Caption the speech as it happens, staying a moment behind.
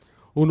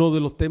Uno de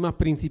los temas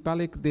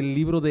principales del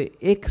libro de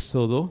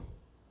Éxodo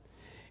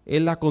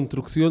es la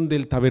construcción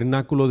del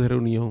tabernáculo de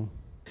reunión.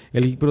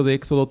 El libro de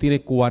Éxodo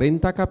tiene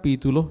 40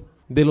 capítulos,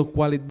 de los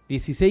cuales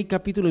 16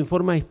 capítulos en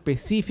forma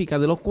específica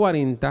de los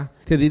 40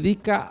 se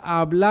dedica a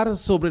hablar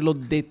sobre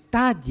los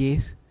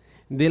detalles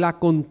de la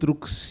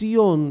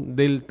construcción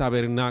del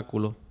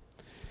tabernáculo.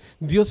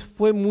 Dios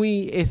fue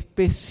muy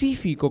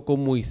específico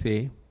con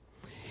Moisés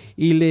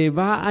y le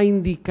va a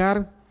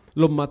indicar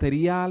los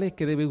materiales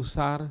que debe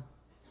usar,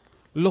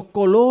 los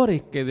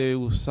colores que debe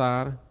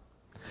usar,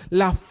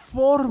 las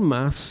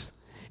formas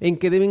en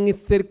que deben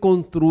ser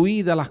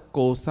construidas las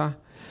cosas.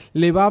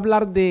 Le va a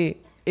hablar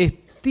de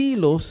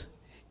estilos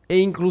e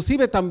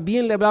inclusive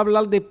también le va a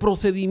hablar de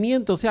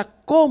procedimientos, o sea,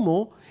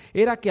 cómo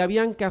era que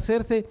habían que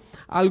hacerse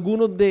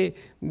algunos de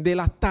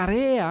las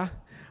tareas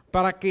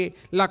para que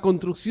la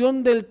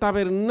construcción del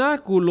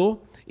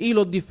tabernáculo y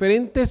los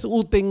diferentes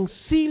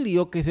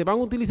utensilios que se van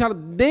a utilizar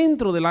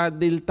dentro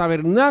del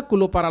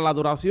tabernáculo para la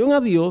adoración a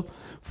Dios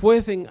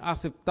fuesen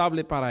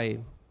aceptables para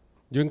Él.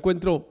 Yo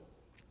encuentro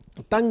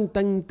tan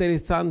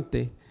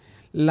interesante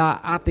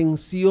la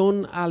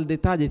atención al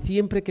detalle.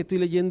 Siempre que estoy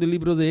leyendo el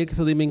libro de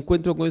Éxodo y me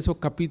encuentro con esos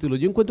capítulos,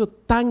 yo encuentro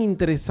tan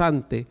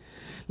interesante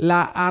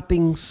la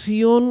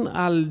atención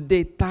al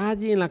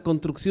detalle en la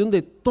construcción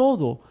de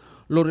todo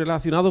lo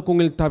relacionado con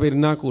el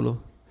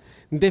tabernáculo.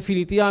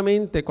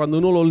 Definitivamente, cuando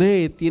uno lo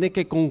lee, tiene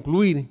que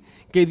concluir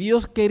que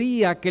Dios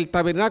quería que el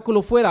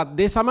tabernáculo fuera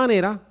de esa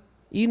manera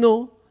y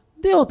no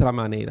de otra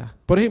manera.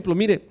 Por ejemplo,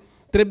 mire,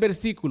 3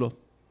 versículos.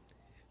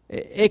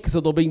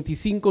 Éxodo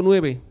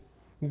 25:9.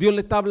 Dios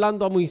le está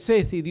hablando a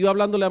Moisés y Dios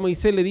hablándole a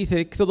Moisés le dice,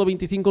 Éxodo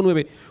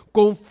 25:9,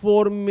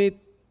 conforme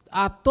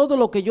a todo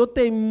lo que yo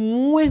te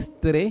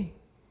muestre,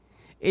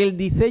 el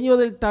diseño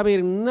del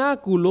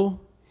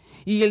tabernáculo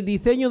y el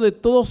diseño de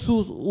todos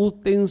sus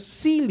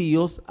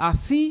utensilios,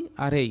 así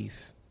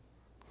haréis.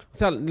 O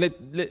sea, le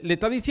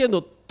está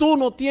diciendo, tú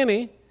no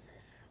tienes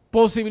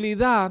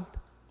posibilidad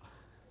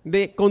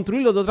de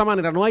construirlo de otra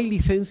manera, no hay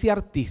licencia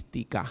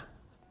artística.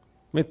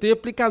 ¿Me estoy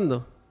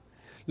explicando?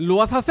 Lo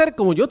vas a hacer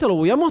como yo te lo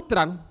voy a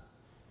mostrar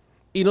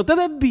y no te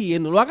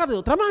desvíes, no lo hagas de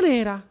otra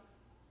manera.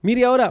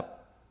 Mire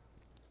ahora,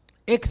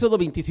 Éxodo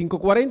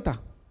 25:40,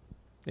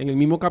 en el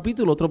mismo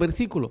capítulo, otro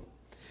versículo.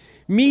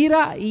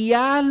 Mira y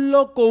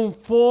hazlo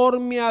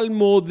conforme al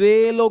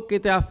modelo que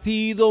te ha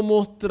sido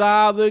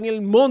mostrado en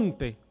el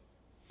monte.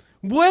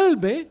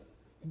 Vuelve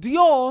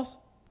Dios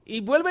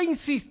y vuelve a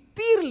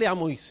insistirle a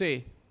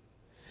Moisés.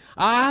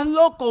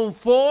 Hazlo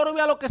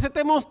conforme a lo que se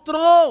te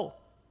mostró.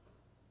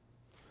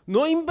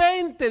 No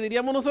invente,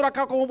 diríamos nosotros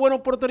acá como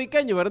buenos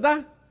puertorriqueños,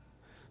 ¿verdad?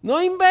 No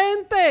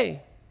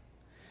invente.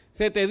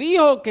 Se te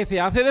dijo que se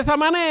hace de esa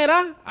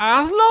manera,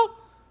 hazlo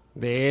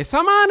de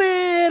esa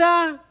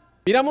manera.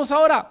 Miramos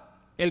ahora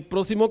el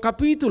próximo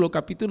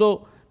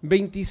capítulo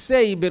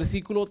 26,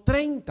 versículo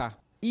 30.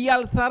 Y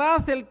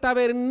alzarás el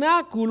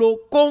tabernáculo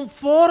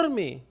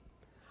conforme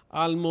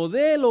al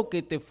modelo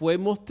que te fue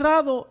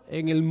mostrado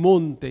en el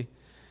monte.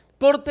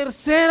 Por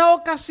tercera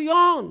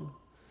ocasión,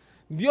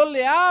 Dios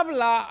le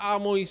habla a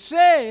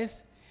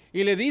Moisés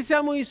y le dice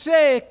a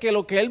Moisés que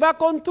lo que él va a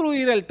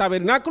construir, el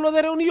tabernáculo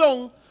de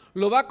reunión,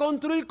 lo va a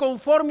construir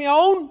conforme a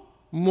un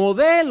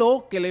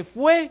modelo que le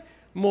fue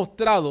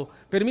mostrado.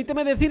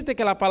 Permíteme decirte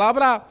que la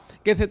palabra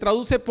que se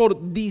traduce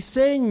por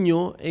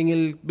diseño en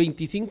el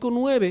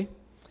 25:9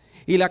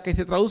 y la que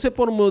se traduce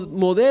por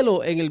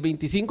modelo en el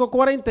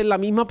 25:40 es la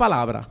misma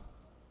palabra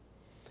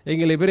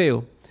en el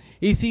hebreo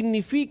y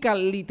significa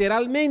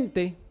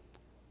literalmente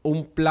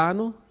un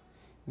plano,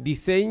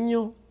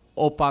 diseño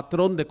o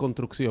patrón de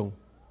construcción.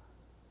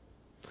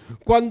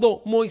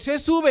 Cuando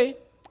Moisés sube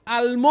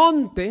al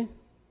monte,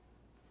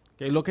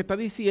 que es lo que está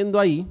diciendo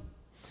ahí,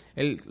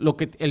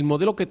 el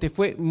modelo que te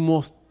fue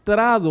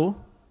mostrado,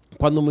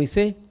 cuando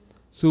Moisés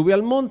sube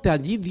al monte,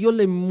 allí Dios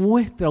le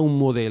muestra un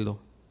modelo.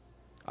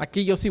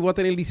 Aquí yo sí voy a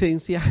tener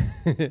licencia.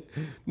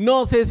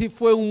 No sé si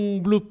fue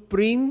un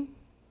blueprint.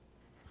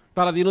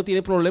 Para Dios no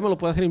tiene problema, lo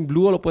puede hacer en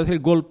blue o lo puede hacer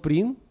gold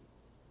print.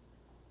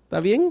 ¿Está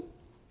bien?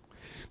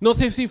 No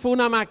sé si fue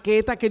una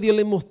maqueta que Dios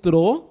le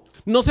mostró.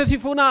 No sé si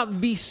fue una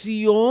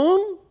visión.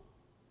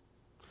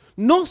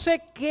 No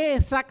sé qué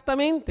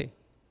exactamente.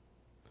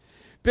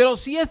 Pero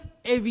sí es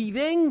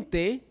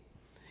evidente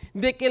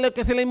de que lo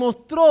que se le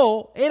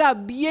mostró era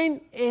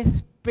bien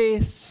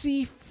específico.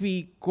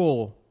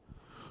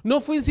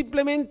 No fue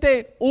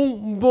simplemente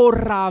un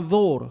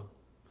borrador.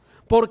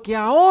 Porque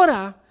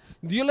ahora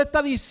Dios le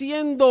está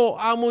diciendo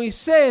a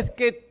Moisés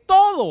que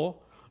todo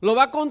lo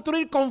va a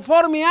construir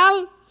conforme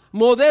al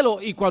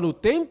modelo. Y cuando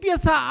usted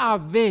empieza a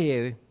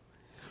ver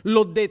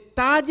los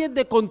detalles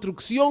de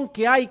construcción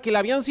que hay, que le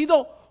habían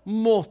sido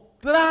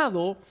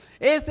mostrados,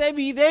 es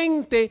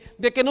evidente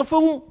de que no fue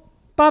un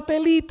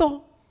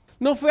papelito,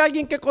 no fue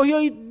alguien que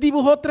cogió y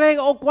dibujó 3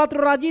 o 4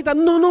 rayitas,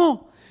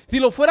 no. Si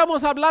lo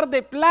fuéramos a hablar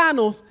de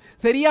planos,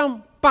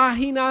 serían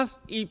páginas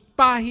y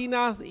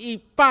páginas y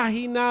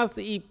páginas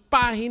y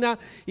páginas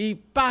y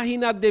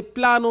páginas de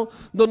plano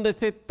donde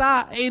se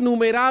está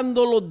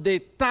enumerando los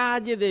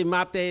detalles de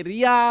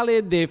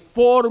materiales, de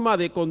forma,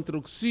 de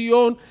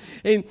construcción.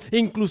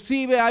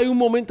 Inclusive hay un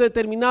momento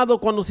determinado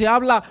cuando se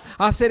habla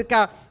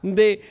acerca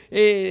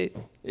de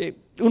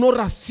unos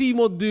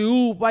racimos de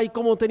uva y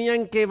cómo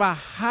tenían que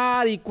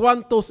bajar y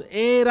cuántos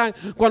eran,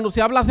 cuando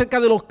se habla acerca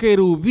de los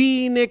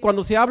querubines,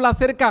 cuando se habla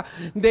acerca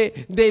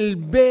del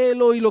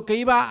velo y lo que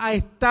iba a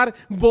estar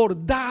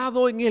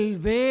bordado en el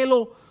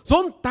velo.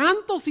 Son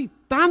tantos y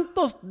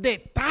tantos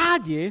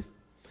detalles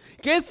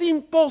que es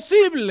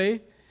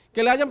imposible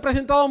que le hayan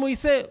presentado a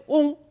Moisés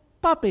un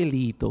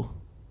papelito.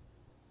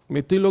 ¿Me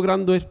estoy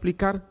logrando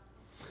explicar?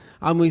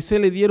 A Moisés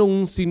le dieron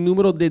un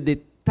sinnúmero de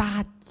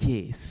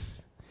detalles.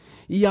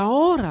 Y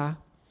ahora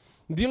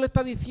Dios le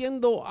está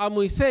diciendo a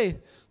Moisés,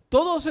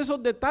 todos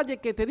esos detalles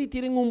que te di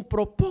tienen un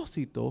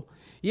propósito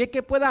y es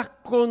que puedas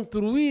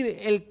construir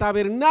el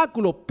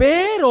tabernáculo,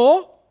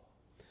 pero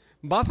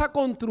vas a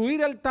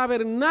construir el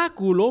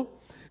tabernáculo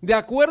de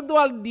acuerdo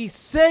al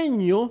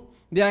diseño,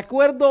 de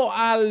acuerdo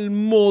al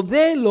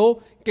modelo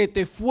que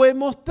te fue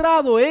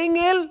mostrado en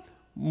el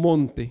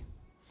monte.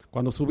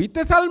 Cuando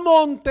subiste al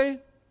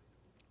monte,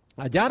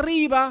 allá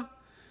arriba,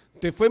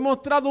 te fue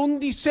mostrado un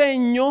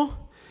diseño,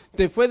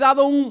 te fue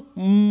dado un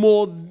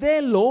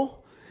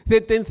modelo,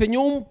 se te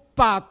enseñó un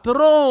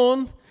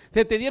patrón,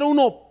 se te dieron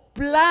unos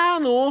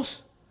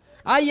planos.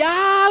 Hay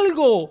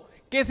algo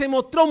que se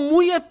mostró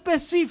muy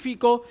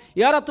específico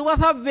y ahora tú vas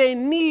a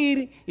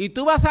venir y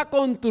tú vas a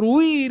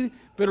construir,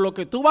 pero lo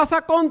que tú vas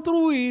a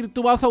construir,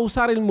 tú vas a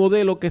usar el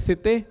modelo que se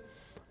te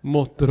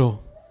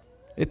mostró.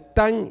 Es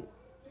tan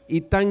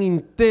y tan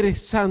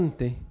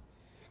interesante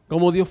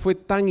como Dios fue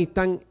tan y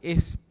tan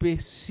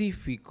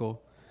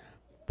específico,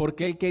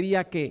 porque Él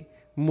quería que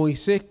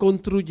Moisés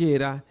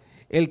construyera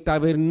el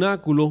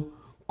tabernáculo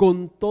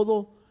con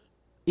todo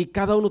y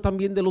cada uno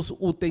también de los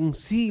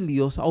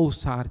utensilios a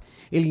usar.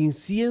 El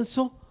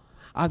incienso,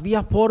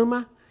 había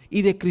forma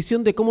y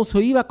descripción de cómo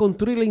se iba a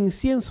construir el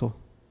incienso.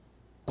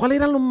 ¿Cuáles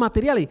eran los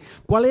materiales?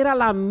 ¿Cuál era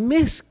la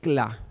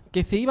mezcla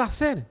que se iba a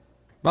hacer?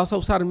 Vas a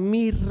usar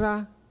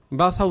mirra,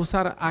 vas a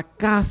usar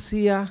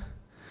acacia,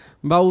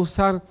 vas a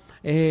usar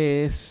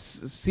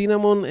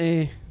cinnamon,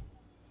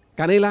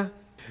 canela.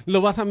 Lo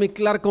vas a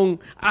mezclar con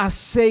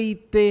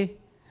aceite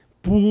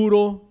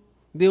puro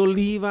de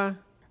oliva.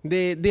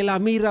 De la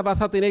mirra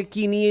vas a tener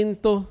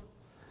 500.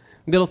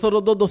 De los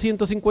otros dos,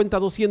 250.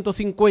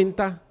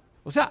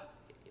 O sea,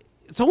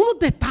 son unos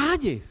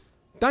detalles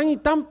tan y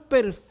tan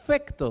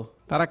perfectos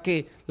para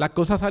que las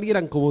cosas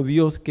salieran como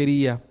Dios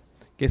quería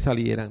que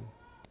salieran.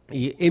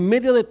 Y en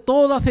medio de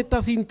todas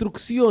estas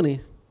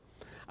instrucciones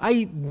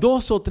hay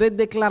 2 o 3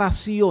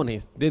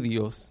 declaraciones de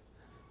Dios.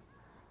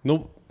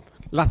 No,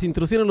 las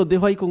instrucciones los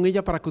dejo ahí con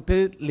ella para que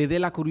usted le dé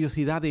la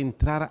curiosidad de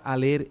entrar a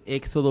leer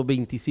Éxodo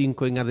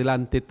 25 en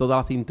adelante,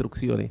 todas las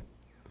instrucciones.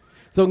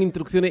 Son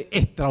instrucciones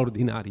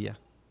extraordinarias.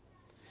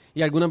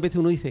 Y algunas veces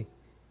uno dice,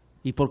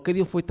 ¿y por qué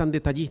Dios fue tan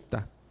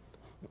detallista?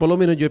 Por lo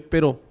menos yo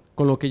espero,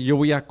 con lo que yo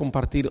voy a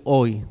compartir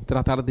hoy,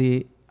 tratar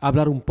de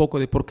hablar un poco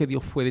de por qué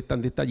Dios fue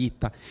tan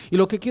detallista. Y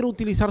lo que quiero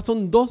utilizar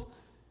son 2,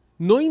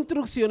 no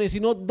instrucciones,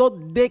 sino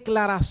 2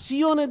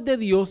 declaraciones de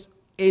Dios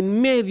en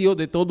medio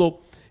de todo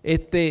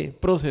este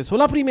proceso.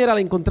 La primera la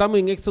encontramos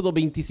en Éxodo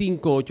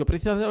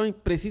 25:8,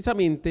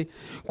 precisamente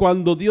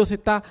cuando Dios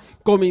está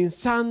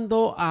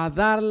comenzando a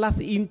dar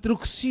las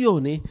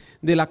instrucciones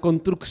de la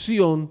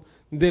construcción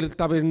del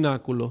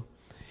tabernáculo.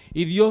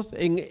 Y Dios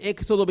en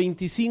Éxodo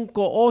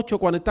 25:8,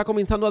 cuando está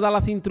comenzando a dar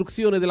las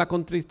instrucciones de la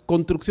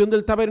construcción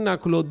del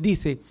tabernáculo,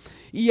 dice,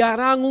 y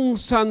harán un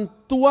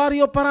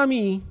santuario para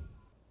mí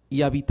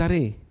y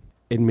habitaré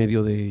en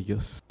medio de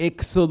ellos.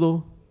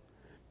 Éxodo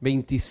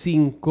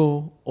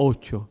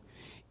 25:8.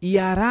 Y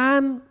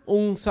harán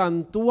un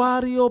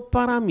santuario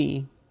para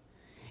mí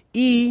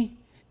y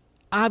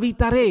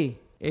habitaré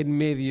en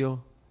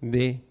medio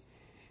de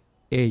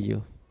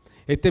ellos.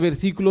 Este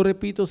versículo,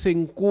 repito, se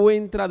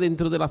encuentra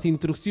dentro de las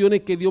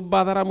instrucciones que Dios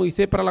va a dar a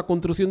Moisés para la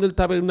construcción del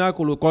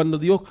tabernáculo, cuando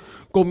Dios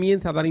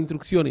comienza a dar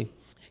instrucciones.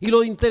 Y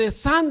lo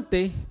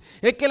interesante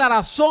es que la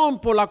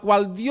razón por la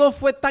cual Dios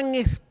fue tan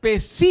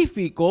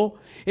específico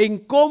en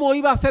cómo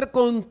iba a ser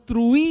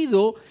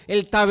construido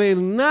el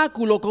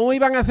tabernáculo, cómo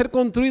iban a ser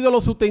construidos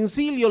los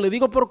utensilios, le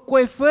digo por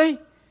qué fue,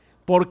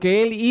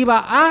 porque Él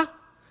iba a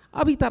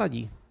habitar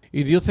allí.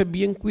 Y Dios es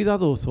bien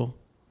cuidadoso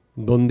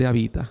donde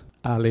habita.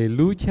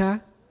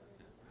 Aleluya.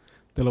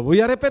 Te lo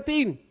voy a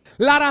repetir.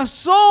 La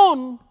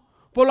razón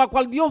por la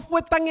cual Dios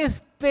fue tan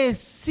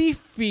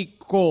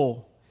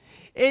específico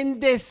en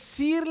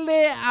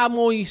decirle a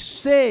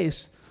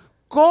Moisés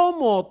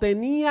cómo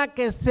tenía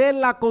que ser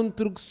la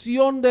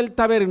construcción del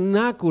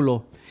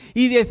tabernáculo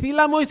y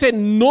decirle a Moisés,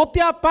 no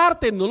te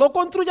apartes, no lo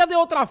construyas de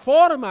otra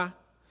forma,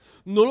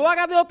 no lo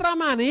hagas de otra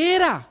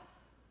manera.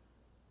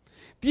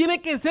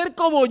 Tiene que ser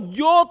como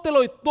yo te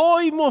lo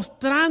estoy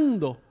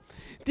mostrando.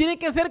 tiene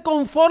que ser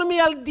conforme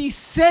al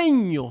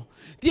diseño,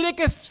 tiene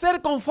que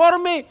ser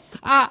conforme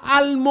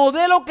al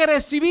modelo que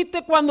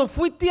recibiste cuando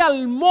fuiste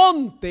al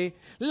monte.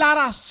 La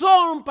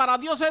razón para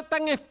Dios ser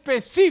tan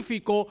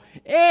específico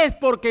es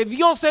porque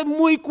Dios es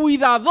muy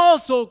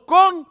cuidadoso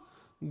con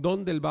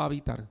dónde Él va a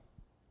habitar.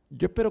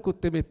 Yo espero que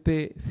usted me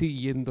esté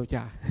siguiendo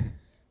ya.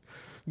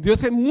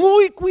 Dios es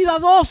muy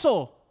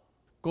cuidadoso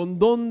con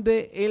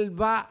dónde Él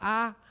va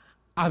a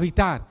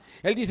habitar.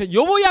 Él dice,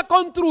 yo voy a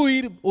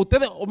construir,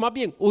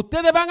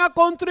 ustedes van a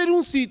construir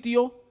un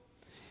sitio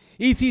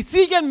y si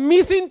siguen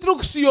mis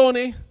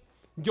instrucciones,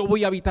 yo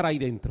voy a habitar ahí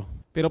dentro.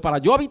 Pero para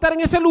yo habitar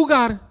en ese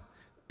lugar,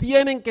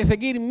 tienen que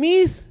seguir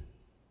mis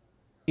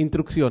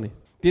instrucciones.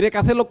 Tienes que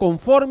hacerlo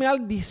conforme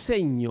al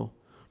diseño.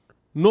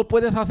 No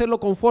puedes hacerlo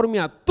conforme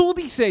a tu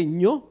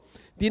diseño.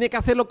 Tienes que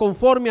hacerlo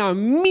conforme a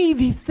mi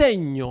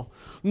diseño.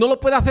 No lo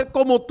puedes hacer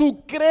como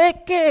tú crees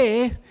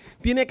que es.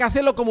 Tienes que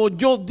hacerlo como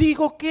yo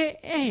digo que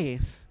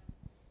es.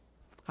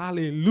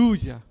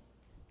 Aleluya.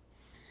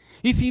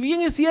 Y si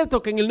bien es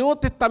cierto que en el Nuevo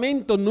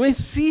Testamento no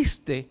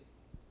existe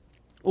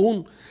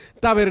un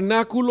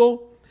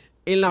tabernáculo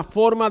en la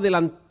forma del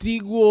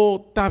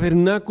antiguo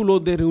tabernáculo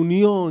de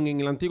reunión en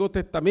el Antiguo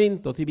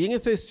Testamento, si bien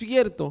eso es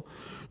cierto,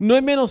 no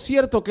es menos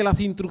cierto que las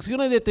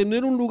instrucciones de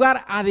tener un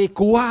lugar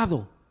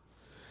adecuado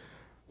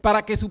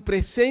para que su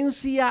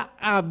presencia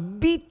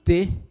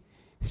habite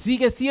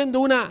sigue siendo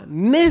una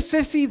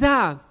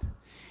necesidad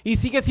y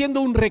sigue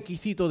siendo un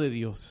requisito de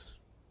Dios.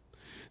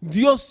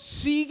 Dios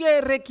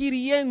sigue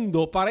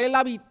requiriendo para Él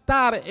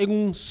habitar en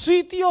un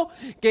sitio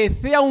que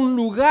sea un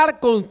lugar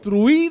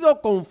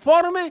construido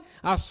conforme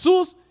a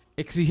sus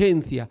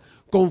exigencias,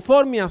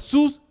 conforme a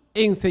sus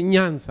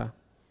enseñanzas.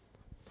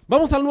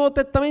 Vamos al Nuevo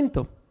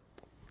Testamento.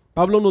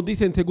 Pablo nos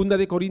dice en 2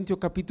 de Corintios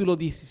capítulo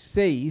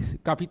 6,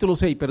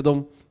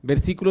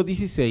 versículo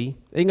 16,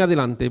 en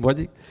adelante,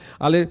 voy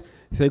a leer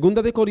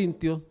 2 de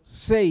Corintios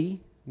 6,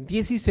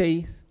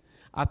 16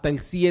 hasta el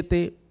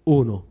 7,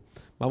 1.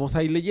 Vamos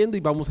a ir leyendo y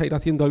vamos a ir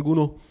haciendo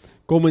algunos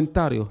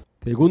comentarios.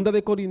 2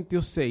 de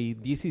Corintios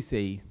 6,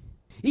 16.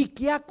 ¿Y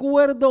qué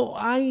acuerdo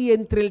hay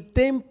entre el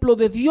templo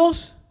de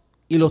Dios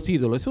y los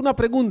ídolos? Es una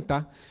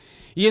pregunta,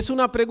 y es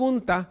una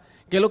pregunta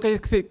que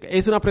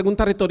es una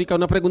pregunta retórica,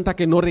 una pregunta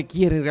que no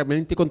requiere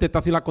realmente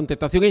contestación. La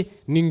contestación es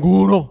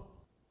ninguno.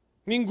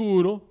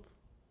 Ninguno.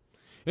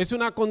 Es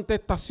una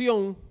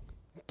contestación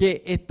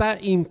que está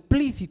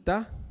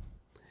implícita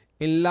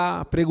en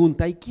la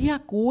pregunta, ¿y qué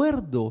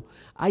acuerdo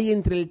hay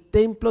entre el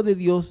templo de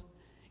Dios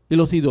y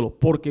los ídolos?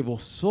 Porque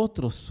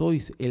vosotros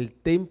sois el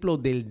templo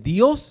del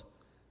Dios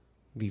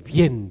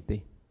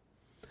viviente.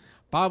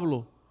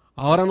 Pablo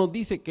ahora nos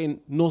dice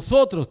que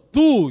nosotros,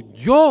 tú,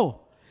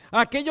 yo,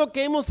 aquellos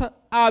que hemos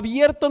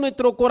abierto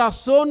nuestro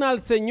corazón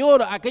al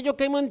Señor, aquellos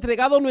que hemos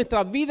entregado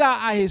nuestra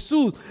vida a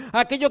Jesús,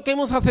 aquellos que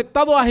hemos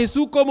aceptado a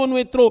Jesús como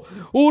nuestro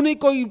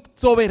único y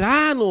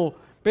soberano,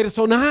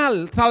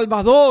 personal,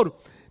 Salvador,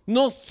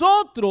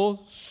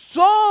 nosotros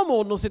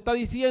somos, nos está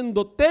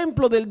diciendo,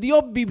 templo del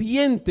Dios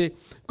viviente.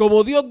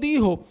 Como Dios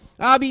dijo,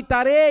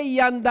 habitaré y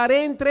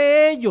andaré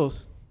entre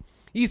ellos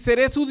y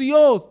seré su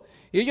Dios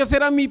y ellos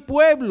serán mi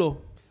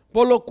pueblo.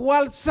 Por lo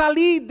cual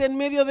salid de en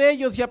medio de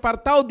ellos y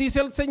apartaos,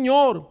 dice el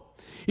Señor,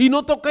 y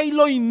no toquéis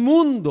lo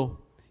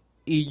inmundo,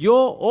 y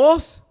yo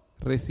os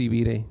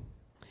recibiré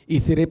y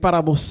seré para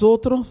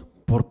vosotros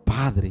por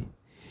Padre,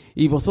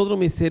 y vosotros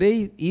me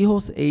seréis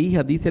hijos e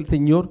hijas, dice el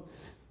Señor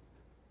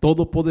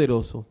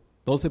Todopoderoso.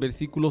 Entonces,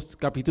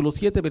 capítulo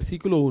 7,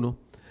 versículo 1.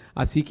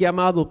 Así que,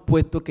 amados,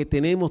 puesto que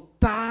tenemos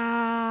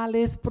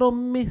tales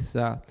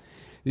promesas,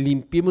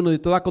 limpiémonos de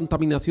toda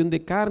contaminación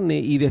de carne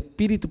y de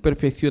espíritu,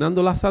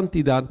 perfeccionando la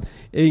santidad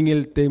en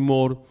el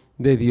temor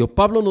de Dios.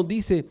 Pablo nos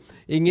dice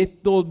en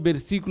estos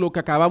versículos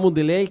que acabamos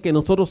de leer que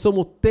nosotros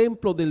somos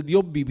templos del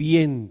Dios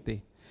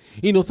viviente.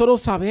 Y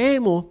nosotros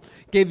sabemos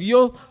que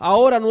Dios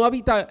ahora no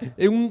habita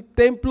en un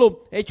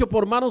templo hecho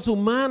por manos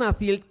humanas,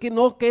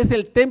 sino que es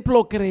el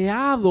templo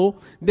creado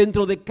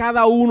dentro de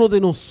cada uno de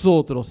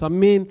nosotros.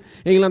 Amén.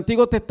 En el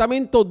Antiguo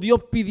Testamento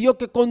Dios pidió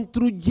que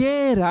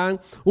construyeran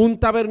un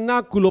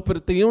tabernáculo,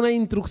 pero tenía unas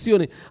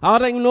instrucciones.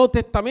 Ahora en el Nuevo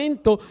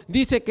Testamento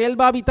dice que Él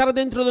va a habitar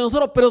dentro de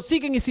nosotros, pero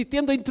siguen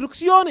existiendo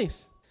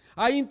instrucciones.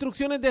 Hay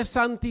instrucciones de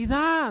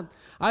santidad,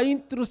 hay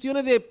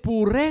instrucciones de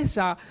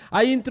pureza,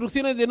 hay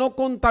instrucciones de no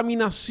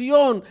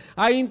contaminación,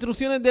 hay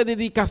instrucciones de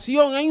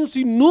dedicación, hay un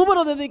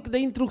sinnúmero de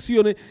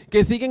instrucciones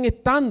que siguen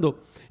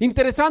estando.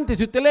 Interesante,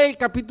 si usted lee el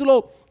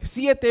capítulo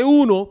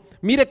 7.1,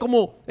 mire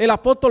cómo el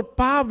apóstol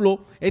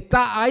Pablo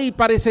está ahí.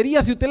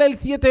 Parecería, si usted lee el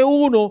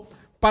 7.1,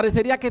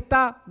 parecería que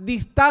está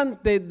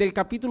distante del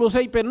capítulo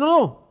 6, pero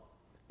no,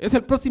 es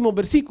el próximo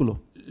versículo.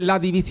 La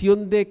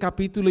división de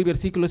capítulo y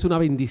versículo es una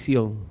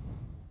bendición.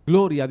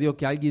 Gloria a Dios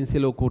que a alguien se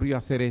le ocurrió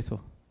hacer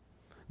eso.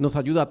 Nos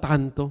ayuda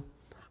tanto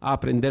a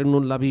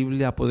aprendernos la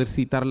Biblia, a poder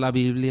citar la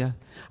Biblia,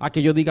 a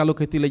que yo diga lo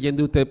que estoy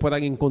leyendo y ustedes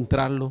puedan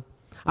encontrarlo.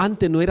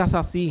 Antes no eras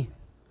así.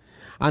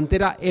 Antes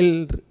era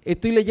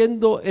estoy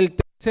leyendo el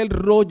tercer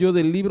rollo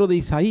del libro de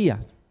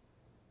Isaías.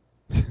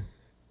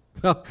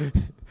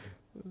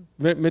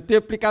 ¿Me estoy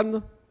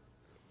explicando?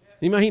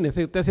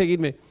 Imagínese usted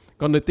seguirme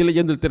cuando estoy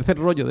leyendo el tercer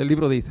rollo del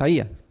libro de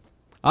Isaías.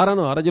 Ahora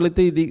no, ahora yo le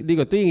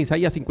digo, estoy en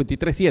Isaías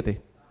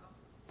 53:7.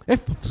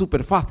 Es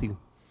súper fácil.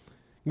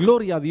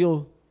 Gloria a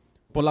Dios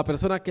por la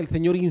persona que el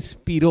Señor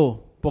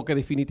inspiró, porque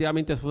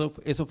definitivamente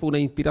eso fue una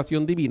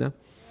inspiración divina,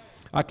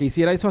 a que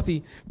hiciera eso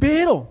así.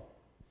 Pero,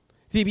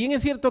 si bien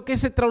es cierto que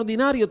es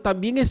extraordinario,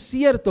 también es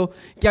cierto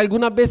que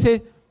algunas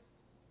veces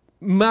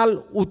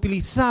mal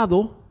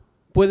utilizado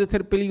puede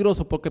ser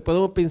peligroso, porque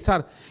podemos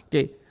pensar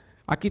que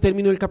aquí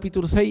termino el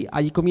capítulo 6,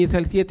 allí comienza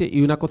el 7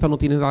 y una cosa no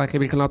tiene nada que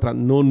ver con la otra.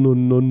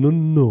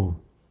 No.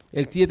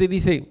 El 7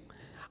 dice,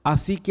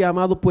 así que,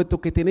 amado,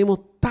 puesto que tenemos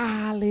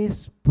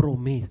tales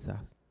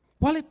promesas.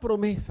 ¿Cuáles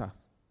promesas?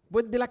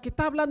 Pues de la que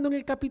está hablando en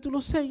el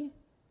capítulo 6,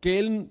 que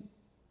Él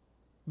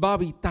va a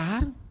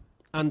habitar,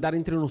 andar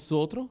entre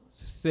nosotros,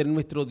 ser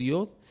nuestro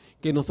Dios,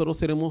 que nosotros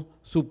seremos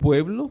su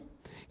pueblo,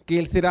 que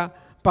Él será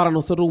para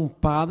nosotros un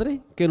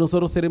padre, que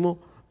nosotros seremos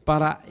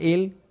para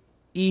Él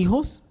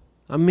hijos.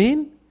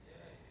 Amén.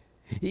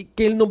 Y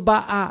que Él nos va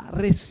a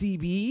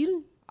recibir.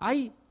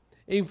 Hay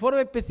en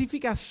forma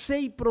específica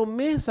 6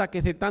 promesas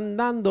que se están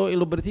dando en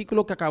los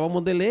versículos que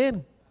acabamos de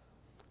leer.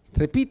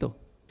 Repito,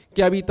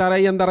 que habitará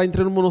y andará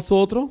entre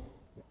nosotros,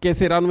 que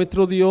será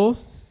nuestro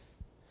Dios,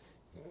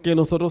 que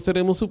nosotros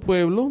seremos su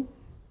pueblo,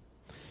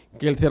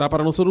 que Él será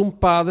para nosotros un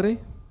padre,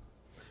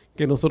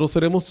 que nosotros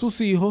seremos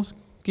sus hijos,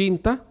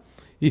 quinta,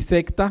 y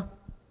sexta,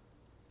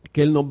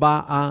 que Él nos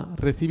va a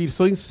recibir.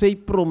 Son 6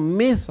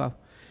 promesas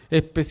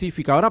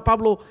específicas. Ahora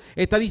Pablo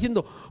está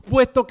diciendo,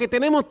 puesto que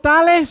tenemos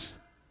tales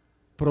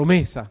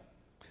promesas.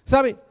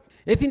 ¿Sabe?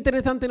 Es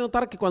interesante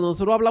notar que cuando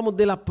nosotros hablamos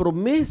de las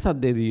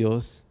promesas de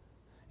Dios,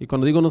 y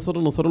cuando digo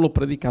nosotros los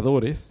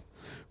predicadores,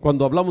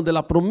 cuando hablamos de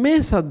las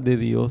promesas de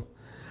Dios,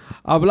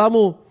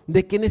 hablamos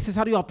de que es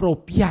necesario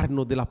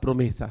apropiarnos de las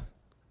promesas.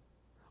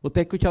 ¿Usted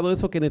ha escuchado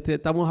eso, que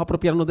necesitamos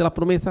apropiarnos de las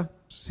promesas?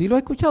 ¿Sí lo ha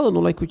escuchado o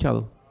no lo ha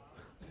escuchado?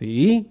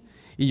 Sí,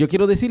 y yo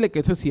quiero decirle que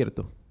eso es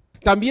cierto.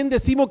 También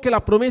decimos que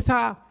las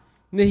promesas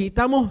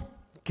necesitamos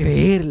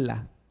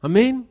creerlas.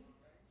 Amén.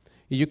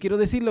 Y yo quiero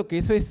decirle que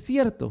eso es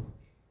cierto.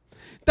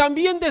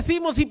 También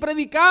decimos y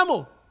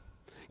predicamos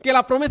que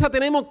la promesa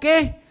tenemos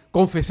que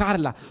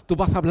confesarla. Tú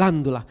vas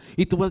hablándola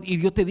y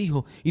Dios te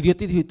dijo,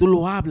 y tú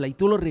lo hablas y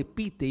tú lo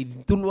repites, y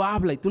tú lo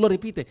hablas y tú lo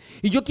repites.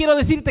 Y yo quiero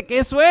decirte que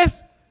eso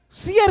es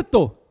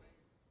cierto.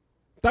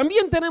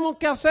 También tenemos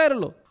que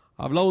hacerlo.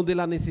 Hablamos de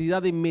la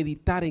necesidad de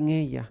meditar en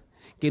ella,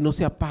 que no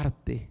se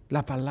aparte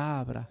la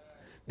palabra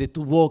de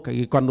tu boca.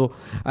 Y cuando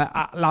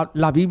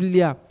la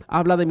Biblia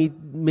habla de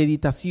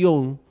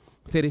meditación,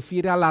 se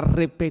refiere a la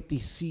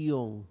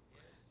repetición.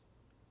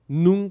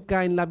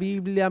 Nunca en la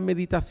Biblia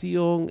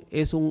meditación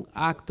es un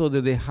acto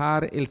de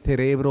dejar el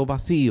cerebro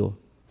vacío.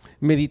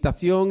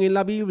 Meditación en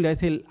la Biblia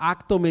es el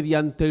acto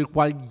mediante el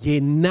cual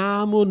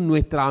llenamos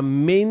nuestra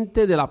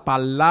mente de la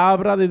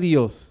palabra de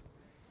Dios.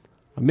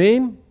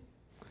 Amén.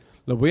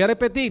 Lo voy a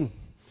repetir.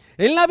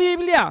 En la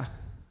Biblia,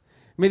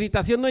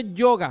 meditación no es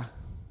yoga.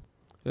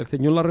 El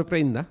Señor la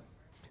reprenda.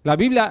 La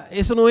Biblia,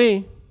 eso no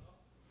es.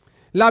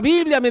 La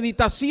Biblia,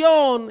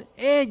 meditación,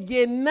 es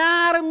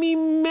llenar mi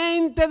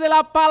mente de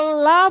la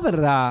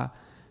palabra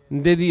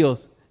de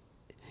Dios.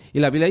 Y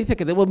la Biblia dice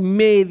que debo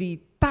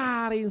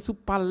meditar en su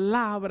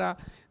palabra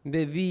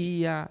de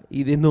día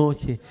y de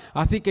noche.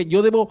 Así que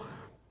yo debo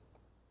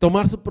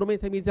tomar su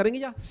promesa y meditar en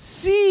ella.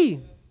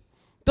 Sí,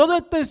 todo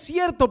esto es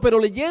cierto, pero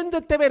leyendo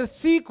este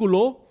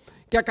versículo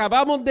que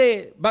acabamos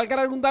de, valga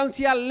la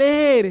redundancia,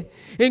 leer,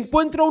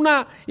 encuentro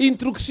una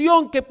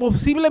instrucción que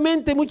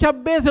posiblemente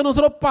muchas veces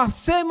nosotros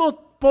pasemos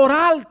por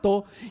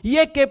alto, y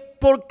es que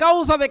por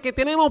causa de que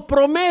tenemos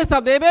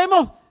promesas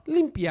debemos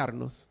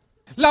limpiarnos.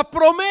 Las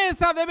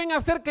promesas deben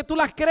hacer que tú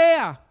las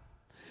creas.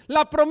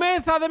 Las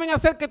promesas deben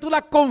hacer que tú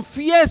las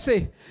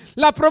confieses.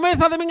 Las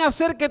promesas deben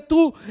hacer que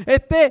tú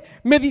estés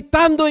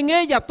meditando en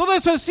ellas. Todo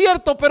eso es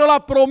cierto, pero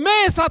las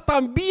promesas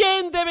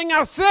también deben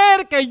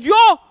hacer que yo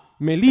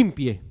me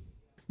limpie.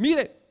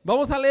 Mire,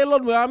 vamos a leerlo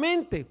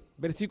nuevamente.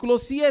 Versículo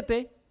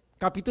 7,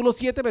 capítulo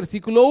 7,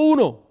 versículo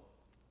 1.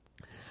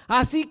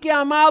 Así que,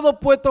 amados,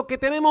 puesto que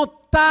tenemos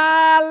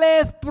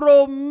tales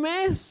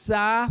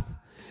promesas,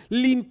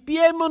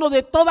 limpiémonos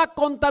de toda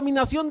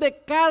contaminación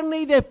de carne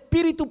y de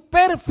espíritu,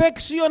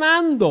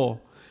 perfeccionando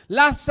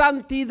la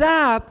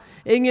santidad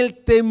en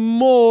el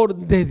temor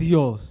de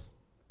Dios.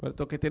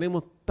 Puesto que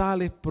tenemos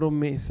tales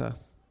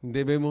promesas,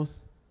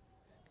 debemos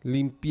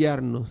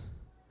limpiarnos,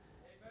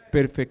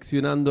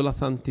 perfeccionando la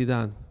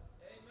santidad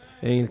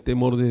en el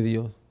temor de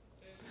Dios.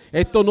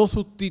 Esto no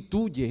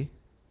sustituye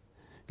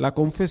la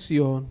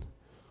confesión,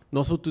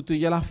 no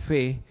sustituye la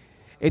fe,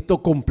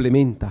 esto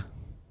complementa.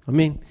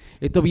 Amén.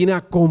 Esto viene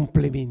a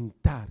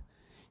complementar.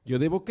 Yo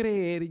debo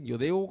creer, yo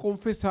debo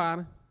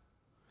confesar,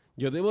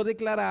 yo debo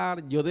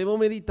declarar, yo debo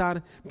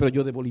meditar, pero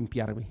yo debo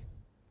limpiarme.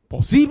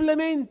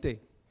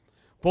 Posiblemente,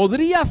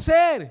 podría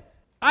ser,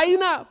 hay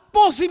una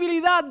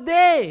posibilidad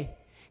de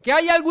que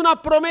haya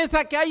alguna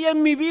promesa que hay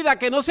en mi vida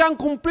que no se han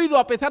cumplido,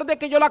 a pesar de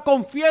que yo la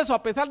confieso,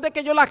 a pesar de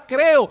que yo las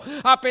creo,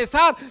 a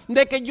pesar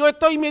de que yo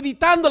estoy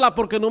meditándola,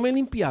 porque no me he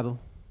limpiado.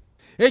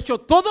 He hecho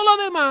todo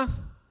lo demás,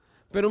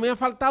 pero me ha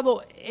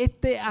faltado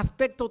este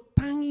aspecto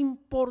tan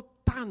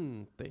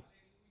importante.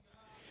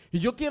 Y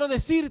yo quiero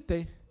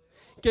decirte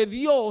que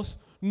Dios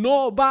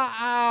no va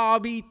a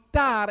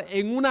habitar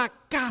en una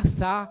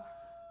casa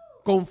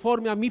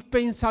conforme a mis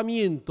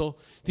pensamientos,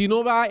 sino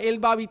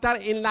Él va a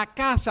habitar en la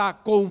casa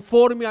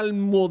conforme al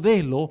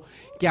modelo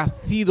que ha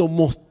sido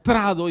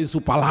mostrado en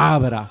su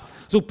palabra.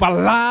 Su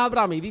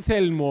palabra me dice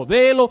el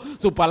modelo,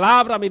 su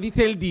palabra me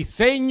dice el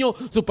diseño,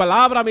 su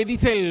palabra me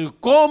dice el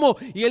cómo,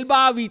 y Él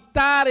va a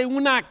habitar en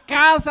una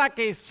casa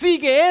que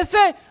sigue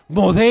ese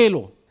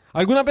modelo.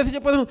 Algunas veces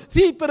yo puedo decir,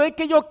 sí, pero es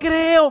que yo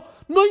creo,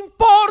 no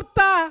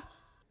importa.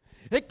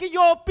 Es que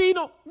yo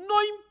opino, no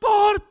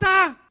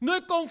importa. No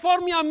es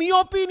conforme a mi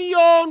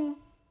opinión,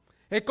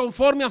 es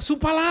conforme a su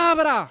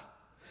palabra.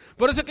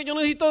 Por eso es que yo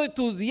necesito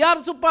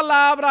estudiar su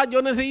palabra,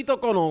 yo necesito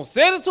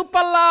conocer su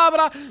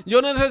palabra,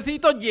 yo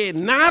necesito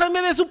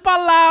llenarme de su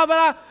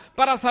palabra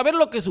para saber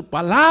lo que su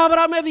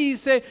palabra me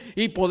dice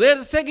y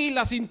poder seguir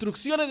las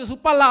instrucciones de su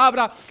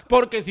palabra.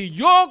 Porque si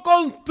yo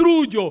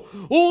construyo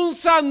un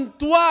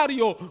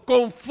santuario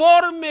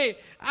conforme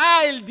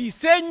al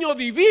diseño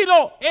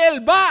divino,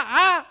 Él va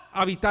a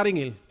habitar en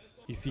él.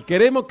 Y si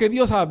queremos que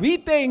Dios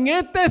habite en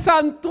este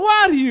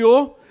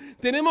santuario,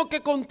 tenemos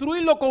que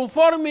construirlo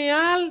conforme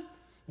al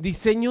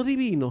diseño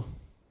divino.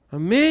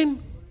 Amén.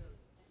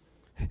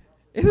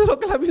 Eso es lo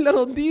que la Biblia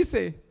nos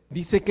dice.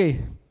 Dice que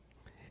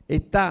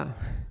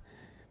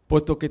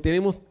puesto que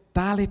tenemos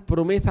tales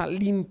promesas,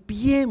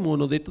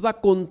 limpiémonos de toda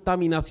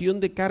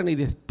contaminación de carne y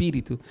de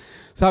espíritu.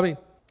 ¿Sabe?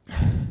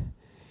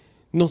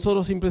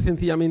 Nosotros simple y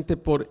sencillamente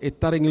por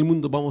estar en el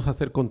mundo vamos a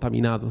ser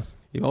contaminados.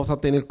 Y vamos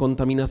a tener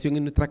contaminación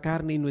en nuestra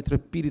carne y nuestro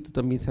espíritu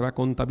también se va a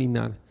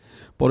contaminar.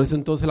 Por eso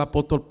entonces el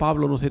apóstol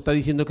Pablo nos está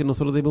diciendo que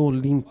nosotros debemos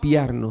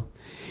limpiarnos.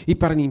 Y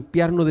para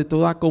limpiarnos de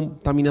toda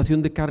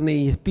contaminación de carne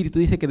y espíritu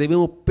dice que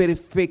debemos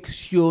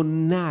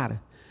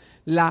perfeccionar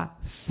la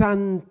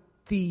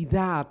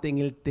santidad en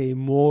el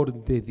temor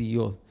de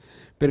Dios.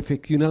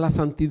 Perfecciona la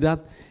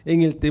santidad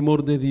en el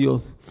temor de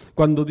Dios.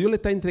 Cuando Dios le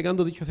está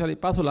entregando, dicho sea de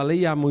paso, la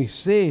ley a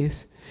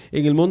Moisés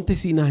en el monte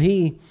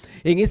Sinaí,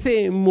 en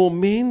ese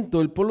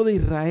momento el pueblo de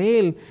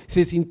Israel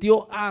se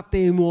sintió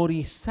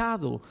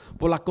atemorizado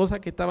por las cosas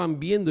que estaban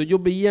viendo.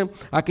 Ellos veían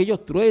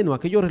aquellos truenos,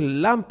 aquellos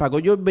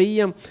relámpagos, ellos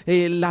veían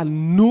la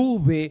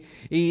nube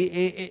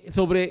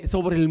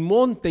sobre el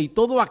monte y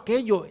todo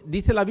aquello.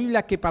 Dice la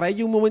Biblia que para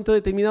ellos en un momento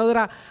determinado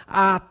era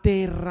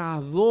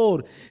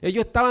aterrador.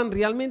 Ellos estaban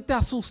realmente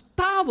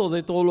asustados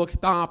de todo lo que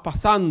estaba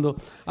pasando.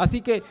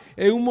 Así que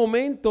en un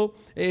momento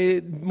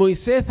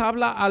Moisés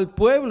habla al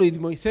pueblo y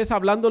Moisés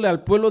hablándole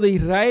al pueblo de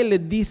Israel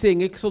les dice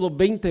en Éxodo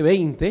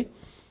 20:20,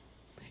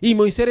 y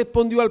Moisés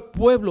respondió al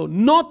pueblo: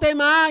 no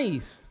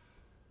temáis,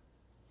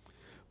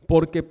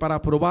 porque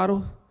para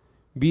probaros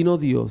vino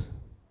Dios,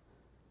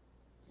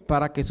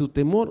 para que su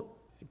temor...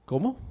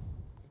 ¿Cómo?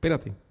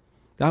 Espérate,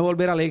 déjame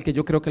volver a leer que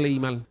yo creo que leí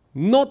mal.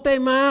 No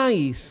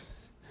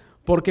temáis,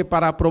 porque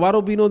para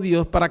probaros vino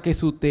Dios, para que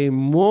su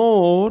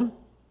temor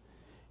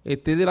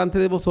esté delante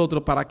de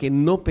vosotros, para que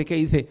no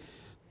pequéis. Dice,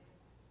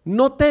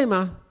 no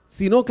temas,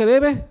 sino que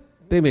debes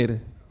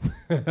temer.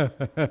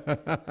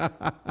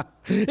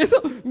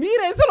 Eso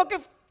es lo que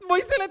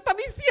Moisés le está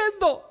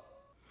diciendo.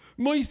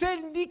 Moisés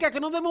indica que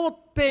no debemos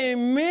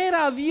temer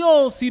a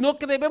Dios, sino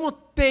que debemos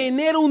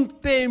tener un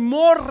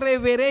temor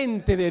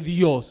reverente de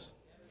Dios.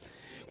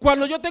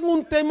 Cuando yo tengo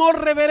un temor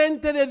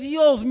reverente de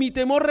Dios, mi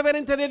temor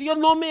reverente de Dios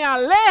no me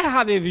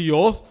aleja de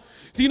Dios,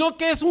 sino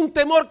que es un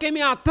temor que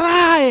me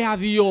atrae a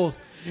Dios.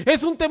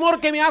 Es un temor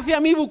que me hace a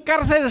mí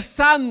buscar ser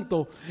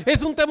santo.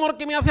 Es un temor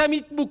que me hace a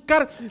mí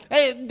buscar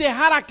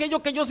dejar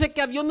aquello que yo sé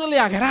que a Dios no le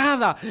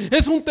agrada.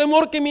 Es un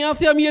temor que me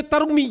hace a mí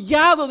estar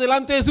humillado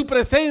delante de su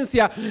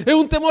presencia. Es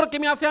un temor que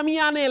me hace a mí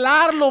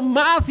anhelarlo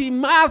más y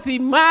más y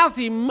más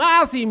y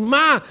más y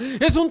más.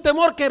 Es un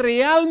temor que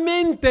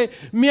realmente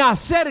me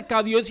acerca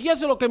a Dios. Y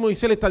eso es lo que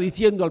Moisés le está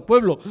diciendo al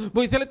pueblo.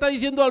 Moisés le está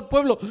diciendo al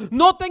pueblo: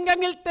 no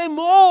tengan el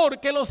temor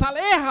que los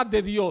aleja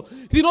de Dios,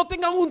 sino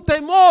tengan un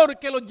temor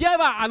que los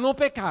lleva a no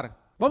pecar.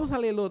 Vamos a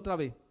leerlo otra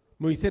vez.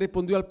 Moisés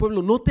respondió al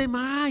pueblo: no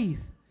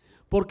temáis,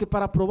 porque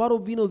para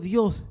probaros vino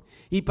Dios,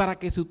 y para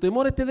que su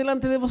temor esté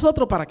delante de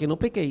vosotros, para que no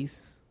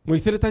pequéis.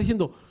 Moisés le está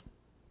diciendo: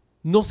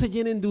 no se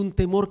llenen de un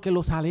temor que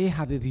los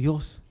aleja de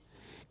Dios,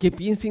 que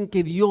piensen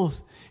que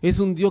Dios es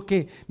un Dios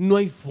que no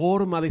hay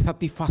forma de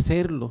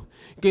satisfacerlo,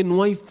 que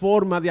no hay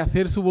forma de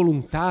hacer su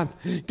voluntad,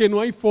 que no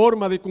hay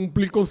forma de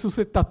cumplir con sus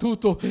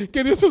estatutos,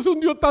 que Dios es un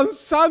Dios tan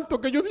santo,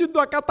 que yo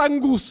siendo acá tan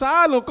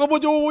gusano, ¿cómo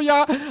yo voy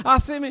a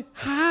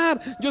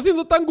asemejar? Yo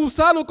siendo tan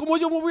gusano, ¿cómo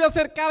yo me voy a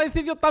acercar a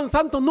ese Dios tan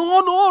santo?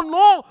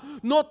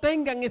 No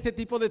tengan ese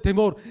tipo de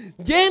temor.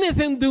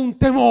 Llénense de un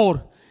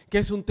temor que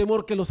es un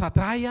temor que los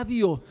atrae a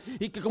Dios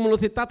y que como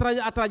los está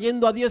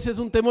atrayendo a Dios es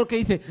un temor que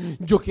dice,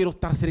 yo quiero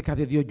estar cerca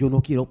de Dios, yo no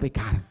quiero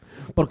pecar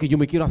porque yo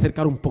me quiero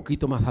acercar un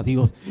poquito más a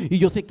Dios y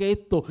yo sé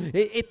que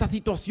esta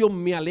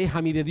situación me aleja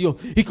a mí de Dios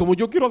y como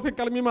yo quiero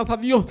acercarme más a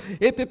Dios,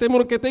 este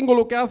temor que tengo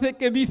lo que hace es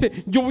que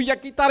dice, yo voy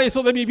a quitar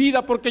eso de mi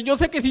vida porque yo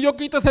sé que si yo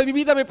quito eso de mi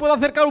vida me puedo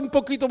acercar un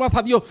poquito más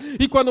a Dios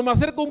y cuando me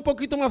acerco un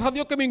poquito más a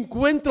Dios que me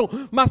encuentro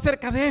más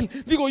cerca de Él,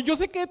 digo, yo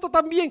sé que esto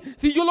también,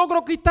 si yo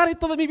logro quitar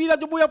esto de mi vida,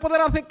 yo voy a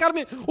poder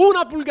acercarme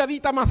una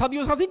pulgadita más a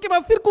Dios, así que me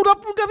acerco una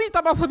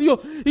pulgadita más a Dios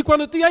y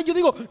cuando estoy ahí yo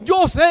digo,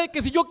 yo sé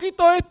que si yo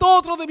quito esto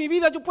otro de mi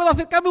vida, yo puedo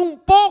acercarme un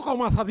poco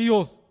más a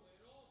Dios.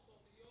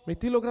 ¿Me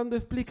estoy logrando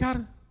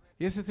explicar?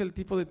 Y ese es el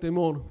tipo de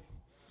temor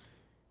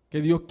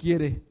que Dios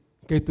quiere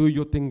que tú y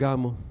yo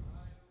tengamos.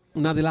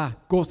 Una de las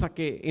cosas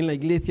que en la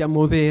iglesia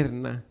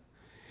moderna,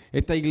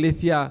 esta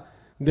iglesia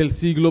del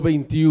siglo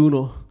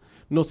XXI,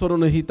 nosotros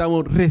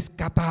necesitamos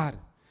rescatar,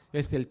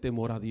 es el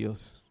temor a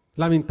Dios.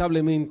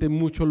 Lamentablemente en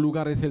muchos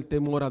lugares el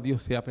temor a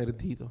Dios se ha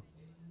perdido.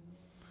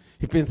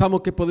 Y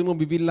pensamos que podemos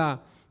vivir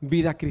la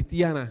vida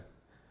cristiana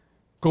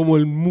como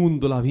el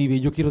mundo la vive. Y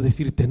yo quiero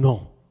decirte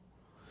no.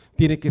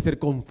 Tiene que ser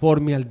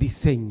conforme al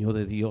diseño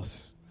de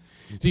Dios.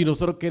 Si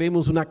nosotros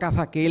queremos una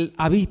casa que Él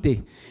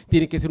habite,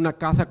 tiene que ser una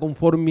casa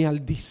conforme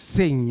al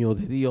diseño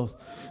de Dios.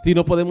 Si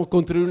no podemos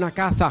construir una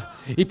casa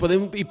y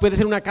puede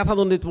ser una casa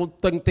donde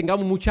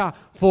tengamos mucha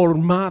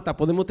formata,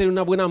 podemos tener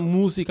una buena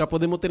música,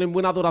 podemos tener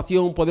buena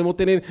adoración, podemos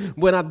tener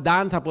buena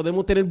danza,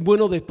 podemos tener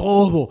bueno de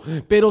todo.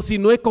 Pero si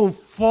no es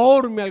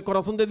conforme al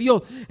corazón de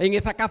Dios, en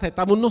esa casa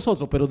estamos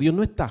nosotros, pero Dios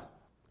no está.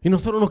 Y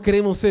nosotros no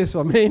queremos eso,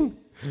 amén.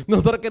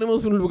 Nosotros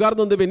queremos un lugar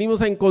donde venimos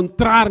a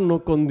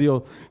encontrarnos con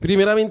Dios.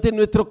 Primeramente en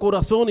nuestro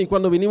corazón y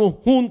cuando venimos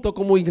juntos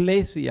como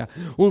iglesia.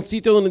 Un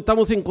sitio donde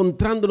estamos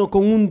encontrándonos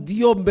con un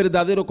Dios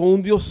verdadero, con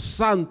un Dios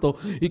santo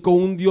y con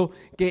un Dios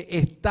que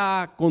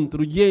está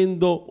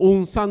construyendo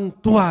un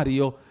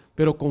santuario,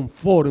 pero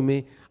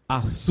conforme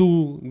a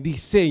su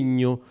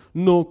diseño,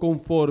 no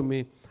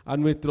conforme a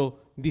nuestro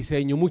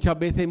diseño. Muchas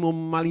veces hemos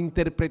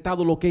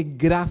malinterpretado lo que es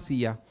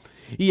gracia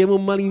y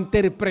hemos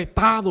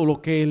malinterpretado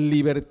lo que es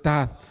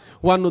libertad.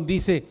 Juan nos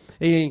dice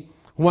en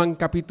Juan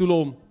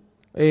capítulo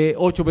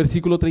 8,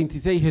 versículo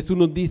 36, Jesús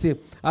nos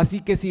dice,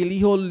 así que si el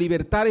Hijo os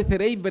libertare,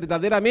 seréis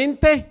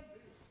verdaderamente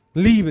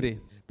libres.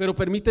 Pero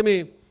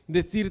permíteme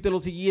decirte lo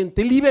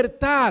siguiente,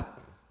 libertad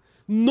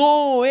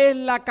no es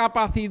la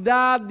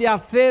capacidad de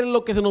hacer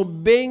lo que se nos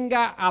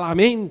venga a la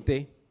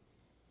mente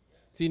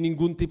sin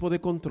ningún tipo de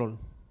control.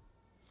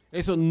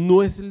 Eso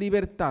no es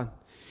libertad,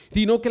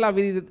 sino que la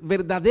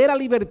verdadera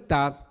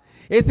libertad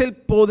es el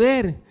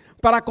poder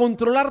para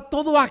controlar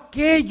todo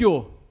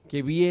aquello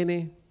que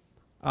viene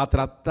a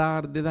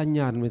tratar de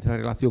dañar nuestra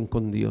relación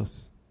con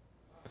Dios.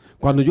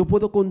 Cuando yo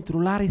puedo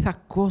controlar esas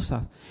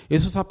cosas,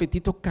 esos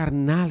apetitos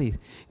carnales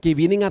que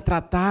vienen a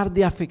tratar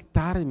de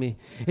afectarme,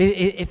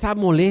 esa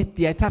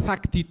molestia, esas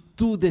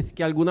actitudes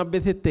que algunas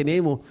veces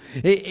tenemos,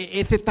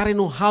 ese estar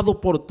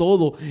enojado por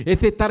todo,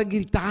 ese estar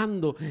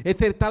gritando,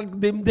 ese estar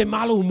de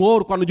mal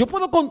humor, cuando yo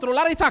puedo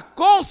controlar esas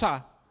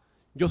cosas,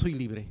 yo soy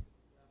libre.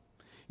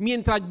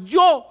 Mientras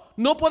yo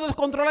no puedo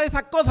controlar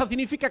esas cosas,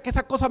 significa que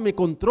esas cosas me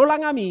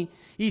controlan a mí.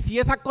 Y si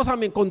esas cosas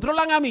me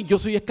controlan a mí, yo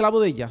soy esclavo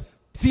de ellas.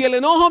 Si el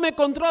enojo me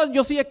controla,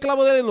 yo soy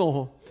esclavo del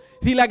enojo.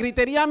 Si la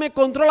gritería me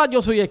controla,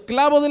 yo soy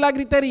esclavo de la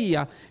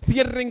gritería. Si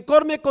el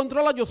rencor me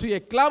controla, yo soy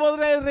esclavo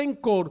del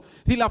rencor.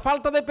 Si la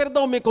falta de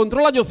perdón me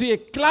controla, yo soy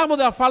esclavo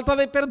de la falta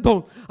de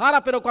perdón.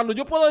 Ahora, pero cuando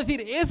yo puedo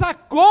decir esas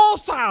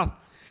cosas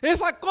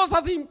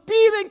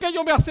impiden que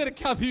yo me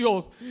acerque a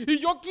Dios. Y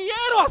yo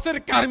quiero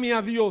acercarme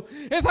a Dios.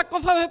 Esas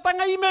cosas están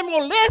ahí y me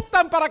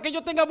molestan para que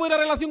yo tenga buena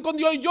relación con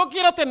Dios. Y yo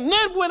quiero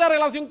tener buena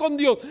relación con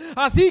Dios.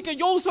 Así que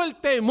yo uso el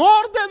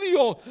temor de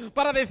Dios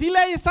para decirle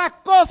a esas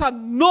cosas,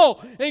 no,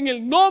 en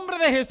el nombre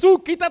de Jesús,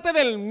 quítate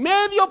del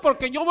medio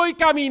porque yo voy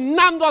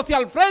caminando hacia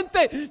el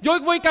frente.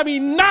 Yo voy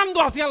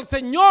caminando hacia el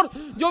Señor.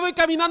 Yo voy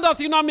caminando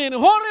hacia una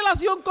mejor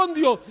relación con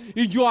Dios.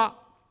 Y yo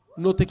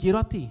no te quiero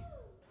a ti.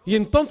 Y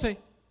entonces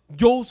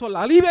yo uso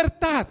la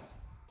libertad,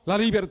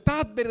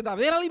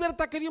 verdadera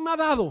libertad que Dios me ha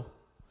dado,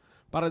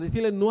 para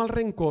decirle no al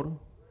rencor,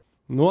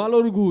 no al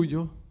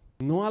orgullo,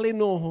 no al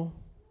enojo,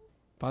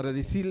 para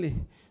decirle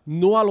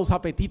no a los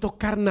apetitos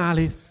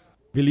carnales.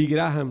 Billy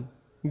Graham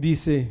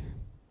dice,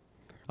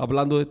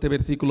 hablando de este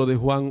versículo de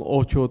Juan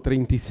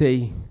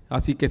 8:36,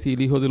 así que si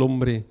el Hijo del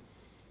Hombre,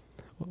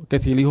 que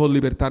si el Hijo os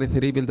libertare,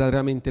 seréis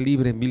verdaderamente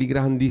libres. Billy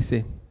Graham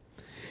dice,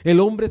 el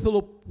hombre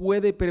solo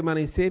puede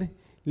permanecer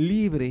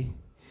libre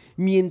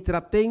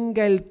mientras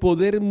tenga el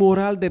poder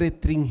moral de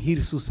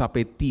restringir sus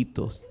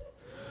apetitos.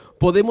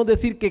 Podemos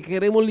decir que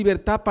queremos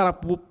libertad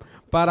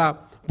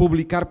para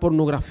publicar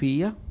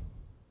pornografía,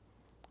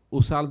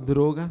 usar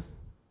drogas,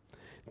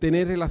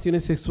 tener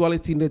relaciones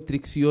sexuales sin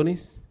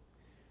restricciones,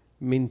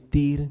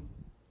 mentir,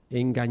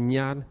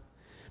 engañar.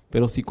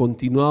 Pero si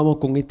continuamos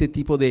con este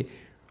tipo de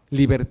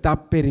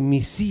libertad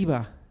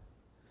permisiva,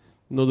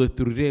 nos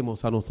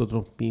destruiremos a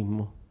nosotros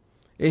mismos.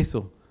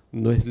 Eso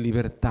no es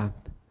libertad.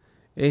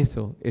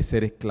 Eso es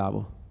ser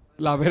esclavo.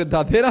 La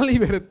verdadera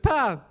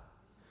libertad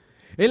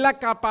Es la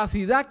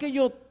capacidad que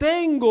yo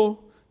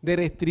tengo de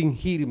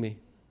restringirme.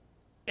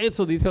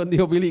 Eso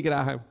dijo Billy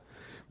Graham.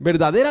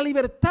 Verdadera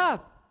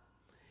libertad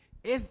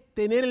es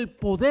tener el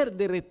poder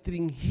de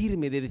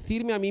restringirme, de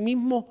decirme a mí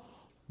mismo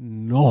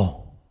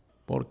no,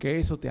 porque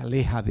eso te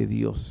aleja de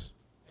Dios.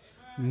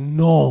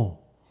 No,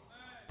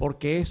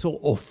 porque eso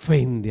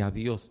ofende a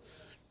Dios.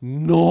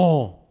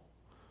 No,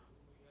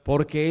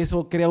 porque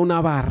eso crea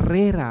una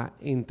barrera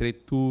entre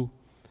tú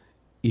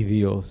y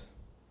Dios.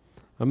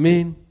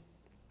 Amén.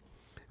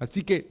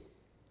 Así que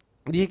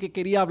dije que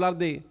quería hablar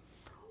de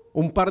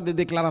un par de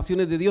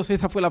declaraciones de Dios.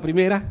 Esa fue la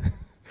primera.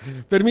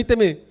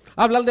 Permíteme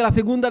hablar de la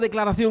segunda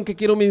declaración que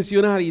quiero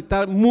mencionar y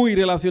está muy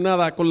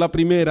relacionada con la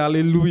primera.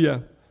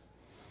 Aleluya.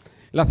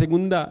 La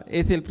segunda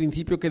es el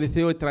principio que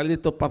deseo extraer de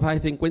estos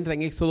pasajes. Se encuentra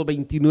en Éxodo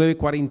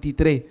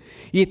 29:43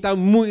 y está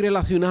muy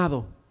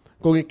relacionado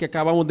con el que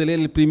acabamos de leer.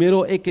 El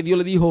primero es que Dios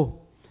le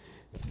dijo: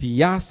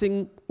 si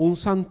hacen un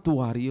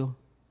santuario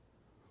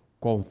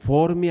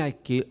conforme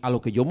a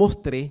lo que yo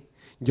mostré,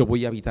 yo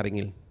voy a habitar en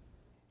él.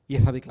 Y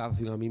esa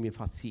declaración a mí me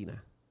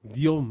fascina.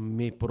 Dios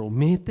me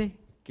promete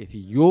que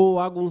si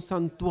yo hago un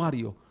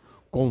santuario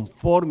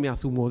conforme a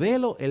su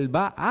modelo, Él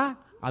va a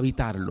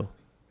habitarlo.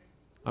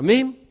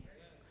 Amén.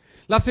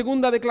 La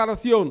segunda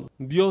declaración,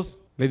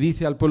 Dios le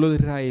dice al pueblo de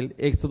Israel,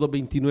 Éxodo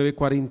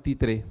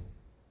 29:43,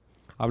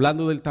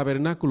 hablando del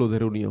tabernáculo de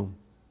reunión.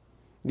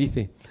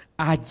 Dice: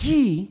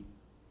 allí,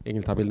 en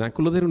el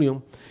tabernáculo de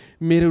reunión,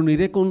 me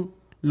reuniré con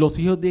los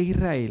hijos de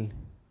Israel.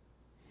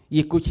 Y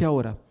escuche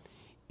ahora,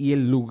 y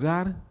el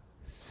lugar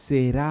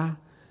será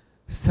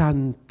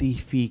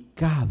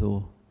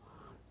santificado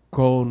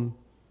con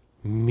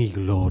mi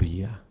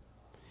gloria.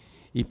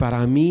 Y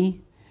para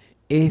mí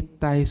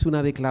esta es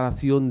una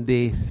declaración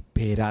de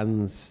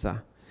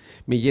esperanza.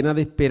 Me llena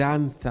de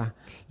esperanza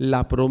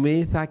la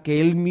promesa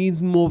que Él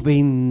mismo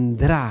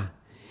vendrá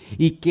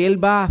y que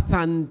Él va a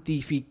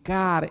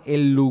santificar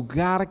el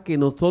lugar que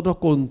nosotros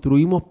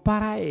construimos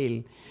para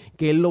Él,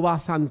 que Él lo va a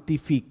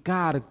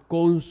santificar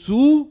con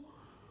su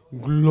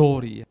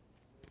gloria.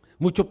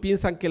 Muchos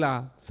piensan que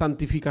la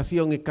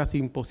santificación es casi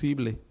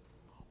imposible.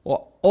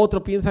 O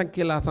otros piensan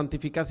que la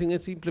santificación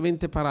es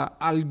simplemente para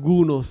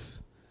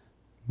algunos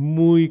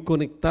muy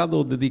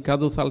conectados,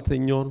 dedicados al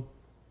Señor.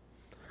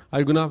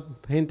 Alguna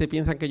gente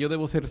piensa que yo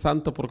debo ser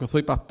santo porque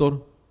soy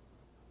pastor.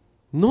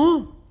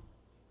 No.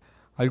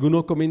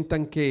 Algunos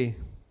comentan que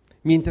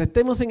mientras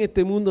estemos en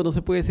este mundo no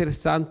se puede ser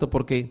santo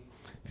porque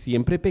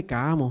siempre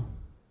pecamos.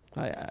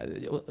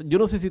 Yo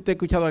no sé si usted ha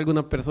escuchado a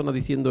alguna persona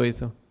diciendo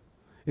eso.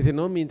 Dice,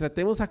 no, mientras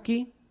estemos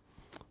aquí,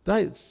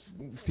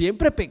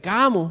 siempre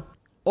pecamos.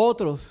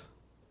 Otros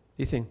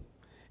dicen,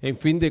 en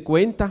fin de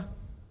cuentas,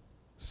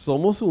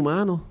 somos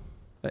humanos.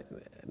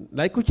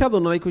 ¿La ha escuchado o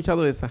no la ha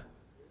escuchado esa?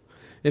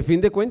 En fin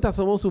de cuentas,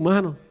 somos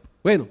humanos.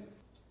 Bueno,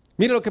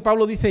 mire lo que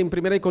Pablo dice en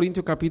 1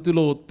 Corintios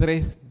capítulo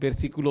 3,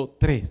 versículo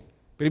 3.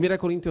 1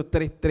 Corintios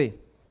 3, 3.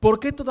 ¿Por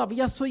qué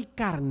todavía sois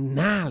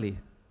carnales?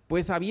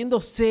 Pues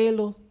habiendo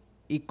celos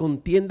y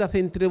contiendas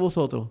entre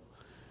vosotros,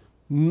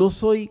 no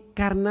sois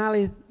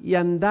carnales y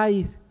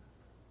andáis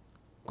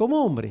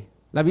como hombres.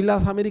 La Biblia de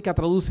las Américas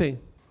traduce,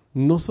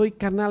 no sois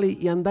carnales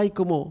y andáis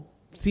como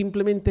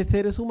simplemente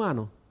seres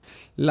humanos.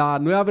 La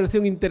Nueva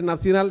Versión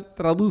Internacional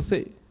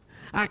traduce,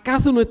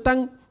 ¿acaso no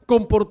están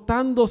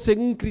comportándose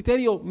en un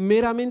criterio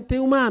meramente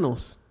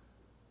humanos?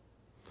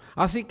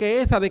 Así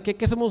que esa de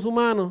que somos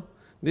humanos,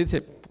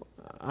 dice,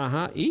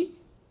 ajá, ¿y?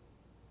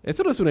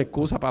 Eso no es una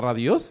excusa para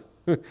Dios.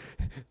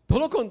 Todo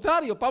lo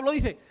contrario, Pablo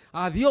dice,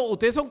 adiós,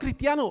 ustedes son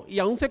cristianos y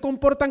aún se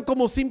comportan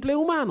como simples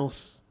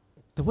humanos.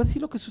 Te voy a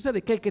decir lo que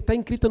sucede, que el que está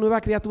en Cristo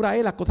nueva criatura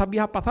es, las cosas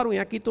viejas pasaron y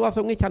aquí todas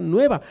son hechas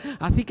nuevas.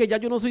 Así que ya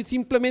yo no soy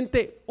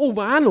simplemente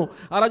humano,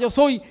 ahora yo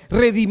soy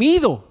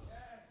redimido,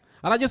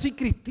 ahora yo soy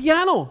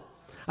cristiano,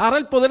 ahora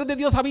el poder de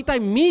Dios habita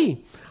en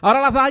mí,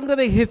 ahora la sangre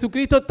de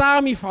Jesucristo está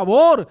a mi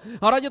favor,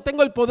 ahora yo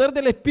tengo el poder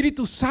del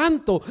Espíritu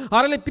Santo,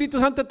 ahora el Espíritu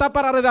Santo está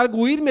para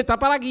redarguirme, está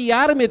para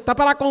guiarme, está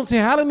para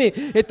aconsejarme,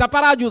 está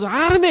para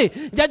ayudarme.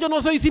 Ya yo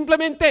no soy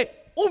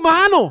simplemente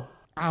humano,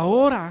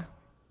 ahora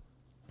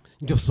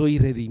yo soy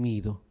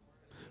redimido,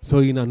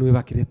 soy una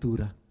nueva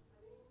criatura.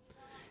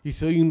 Y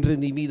soy un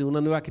redimido,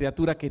 una nueva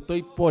criatura que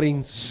estoy por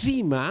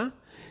encima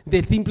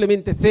de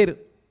simplemente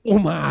ser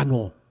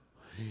humano.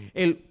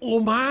 El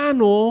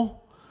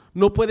humano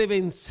no puede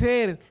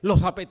vencer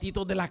los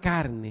apetitos de la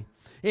carne.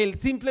 El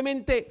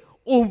simplemente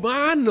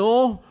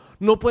humano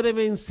no puede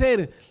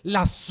vencer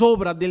las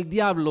obras del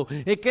diablo.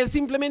 Es que el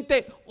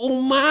simplemente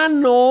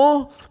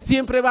humano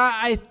siempre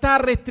va a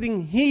estar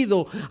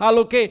restringido a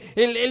lo que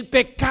el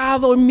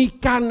pecado en mi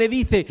carne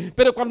dice.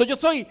 Pero cuando yo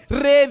soy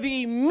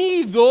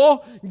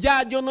redimido,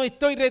 ya yo no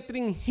estoy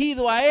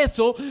restringido a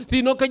eso,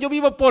 sino que yo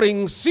vivo por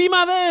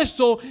encima de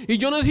eso. Y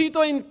yo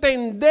necesito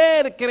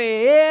entender,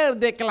 creer,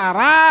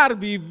 declarar,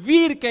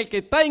 vivir que el que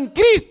está en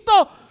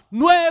Cristo,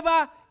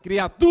 nueva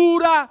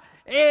criatura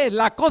es.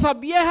 Las cosas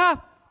viejas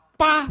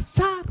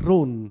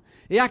pasaron.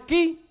 Y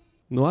aquí,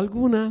 no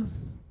algunas.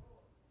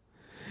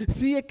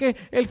 Si es que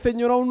el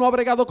Señor aún no ha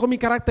bregado con mi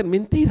carácter.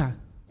 Mentira.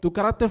 Tu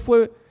carácter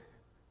fue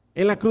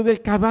en la cruz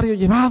del Calvario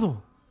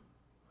llevado.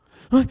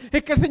 Ay,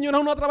 es que el Señor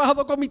aún no ha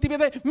trabajado con mi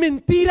timidez.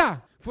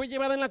 ¡Mentira! Fue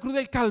llevada en la cruz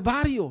del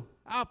Calvario.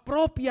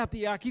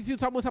 Apropiate, aquí sí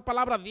usamos esa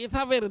palabra, de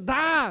esa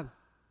verdad.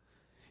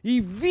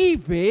 Y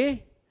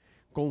vive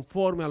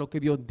conforme a lo que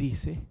Dios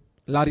dice.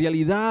 La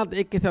realidad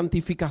es que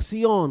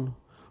santificación,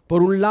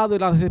 por un lado,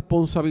 es la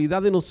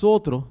responsabilidad de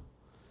nosotros.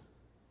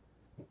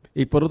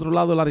 Y por otro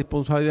lado, la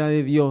responsabilidad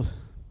de Dios.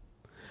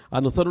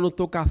 A nosotros nos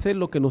toca hacer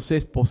lo que nos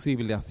es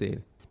posible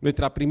hacer.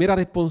 Nuestra primera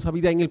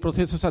responsabilidad en el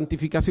proceso de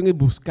santificación es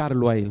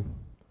buscarlo a Él.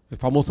 El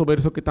famoso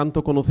verso que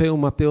tanto conocemos,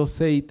 Mateo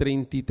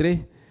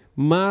 6:33.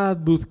 Más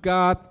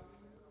buscad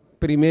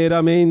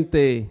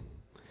primeramente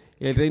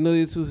el reino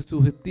de su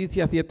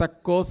justicia, y estas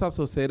cosas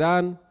os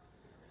serán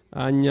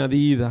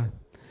añadidas.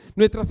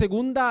 Nuestra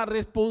segunda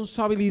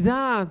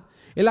responsabilidad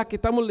es la que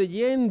estamos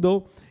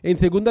leyendo en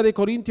 2 de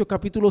Corintios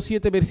capítulo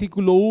 7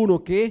 versículo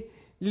 1, que es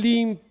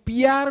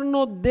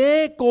limpiarnos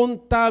de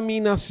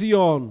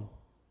contaminación.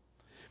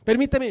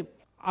 Permíteme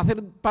hacer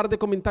un par de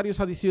comentarios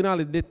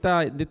adicionales de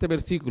este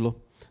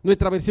versículo.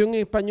 Nuestra versión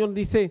en español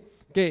dice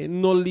que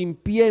nos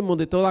limpiemos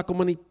de toda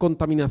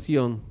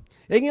contaminación.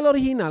 En el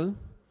original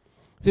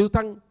se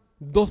usan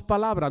dos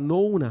palabras, no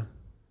una.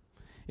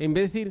 En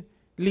vez de decir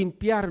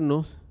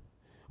limpiarnos,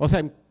 o sea,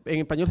 en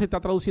español se está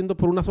traduciendo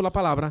por una sola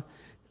palabra,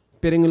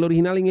 pero en el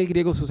original, en el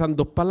griego, se usan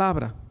dos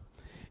palabras.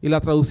 Y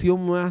la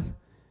traducción más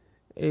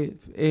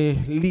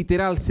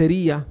literal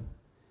sería: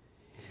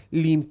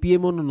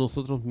 limpiémonos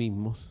nosotros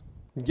mismos.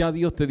 Ya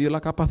Dios te dio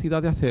la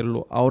capacidad de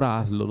hacerlo, ahora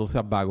hazlo, no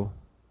seas vago.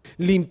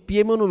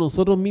 Limpiémonos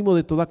nosotros mismos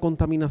de toda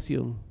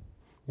contaminación.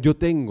 Yo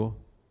tengo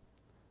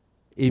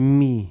en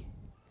mí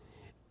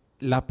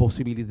la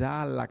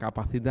posibilidad, la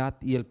capacidad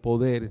y el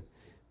poder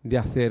de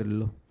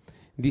hacerlo.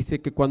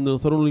 Dice que cuando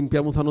nosotros nos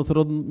limpiamos a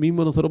nosotros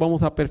mismos, nosotros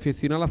vamos a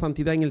perfeccionar la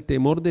santidad en el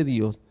temor de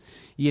Dios.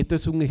 Y esto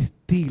es un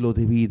estilo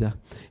de vida.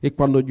 Es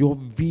cuando yo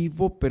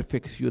vivo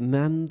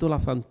perfeccionando la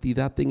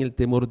santidad en el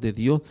temor de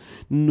Dios.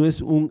 No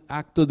es un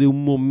acto de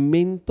un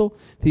momento,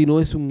 sino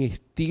es un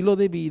estilo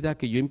de vida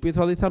que yo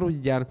empiezo a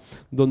desarrollar,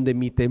 donde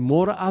mi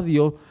temor a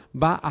Dios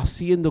va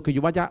haciendo que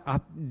yo vaya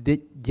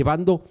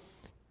llevando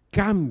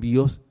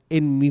cambios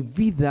en mi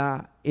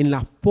vida, en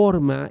la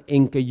forma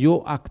en que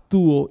yo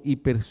actúo y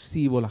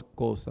percibo las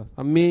cosas.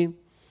 Amén.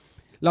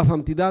 La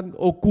santidad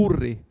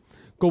ocurre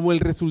como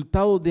el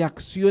resultado de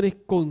acciones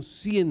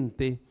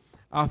conscientes,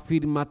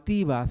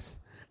 afirmativas,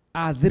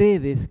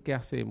 adredes que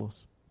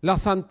hacemos. La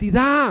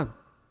santidad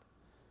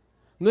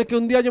no es que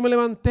un día yo me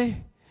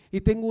levanté y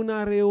tengo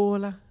una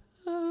areola.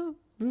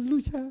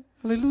 Aleluya,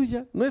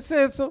 aleluya. No es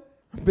eso.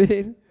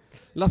 Amén.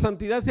 La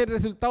santidad es el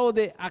resultado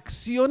de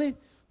acciones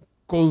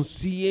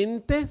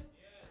conscientes,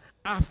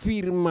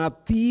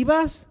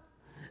 afirmativas,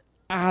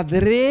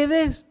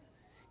 adredes,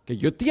 que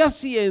yo estoy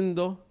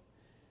haciendo.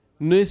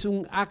 No es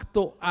un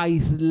acto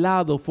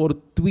aislado,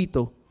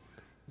 fortuito,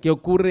 que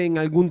ocurre en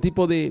algún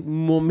tipo de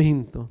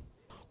momento.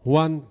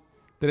 Juan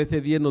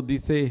 13:10 nos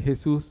dice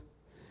Jesús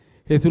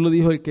lo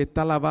dijo: el que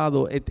está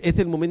lavado, es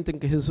el momento en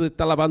que Jesús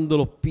está lavando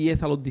los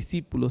pies a los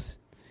discípulos.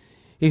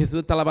 Y Jesús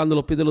está lavando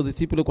los pies de los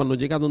discípulos. Cuando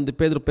llega donde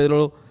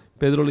Pedro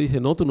le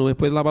dice: no, tú no me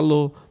puedes lavar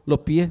los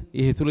pies.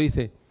 Y Jesús le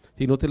dice: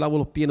 si no te lavo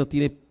los pies, no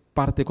tienes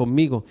parte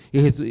conmigo. Y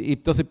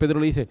entonces Pedro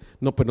le dice: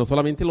 no, pues no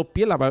solamente los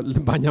pies,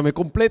 báñame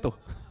completo.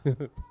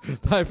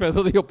 Entonces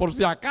Pedro dijo: por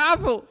si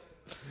acaso.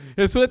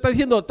 Jesús le está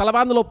diciendo: está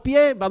lavando los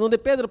pies, va donde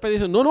Pedro. Pedro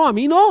dice: no, a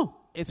mí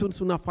no. Eso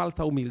es una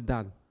falsa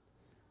humildad.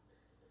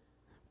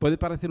 Puede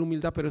parecer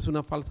humildad, pero es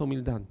una falsa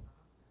humildad.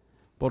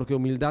 Porque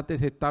humildad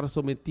es estar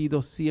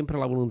sometido siempre a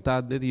la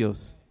voluntad de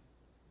Dios.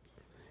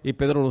 Y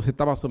Pedro no se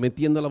estaba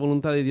sometiendo a la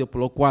voluntad de Dios,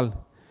 por lo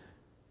cual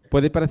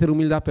puede parecer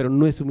humildad, pero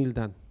no es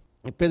humildad.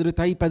 Y Pedro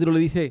está ahí, Pedro le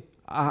dice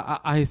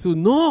a Jesús: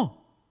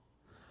 no,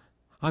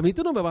 a mí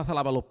tú no me vas a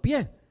lavar los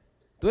pies,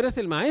 tú eres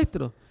el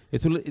maestro.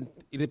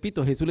 Y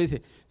repito, Jesús le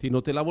dice: si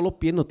no te lavo los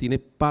pies, no tienes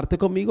parte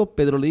conmigo.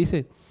 Pedro le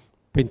dice: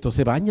 pues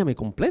entonces báñame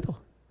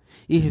completo.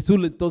 Y Jesús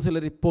entonces le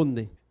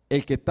responde: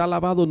 el que está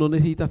lavado no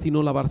necesita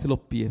sino lavarse los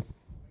pies,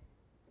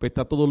 pues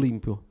está todo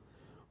limpio.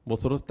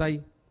 Vosotros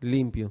estáis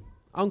limpios,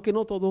 aunque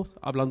no todos,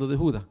 hablando de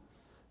Judas,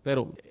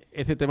 pero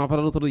ese tema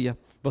para el otro día.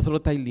 Vosotros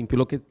estáis limpios.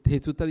 Lo que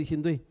Jesús está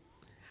diciendo es: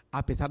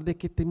 a pesar de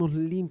que estemos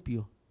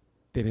limpios,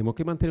 tenemos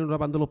que mantenernos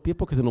lavando los pies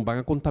porque se nos van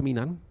a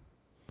contaminar.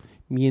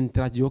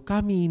 Mientras yo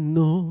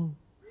camino,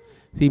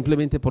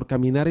 simplemente por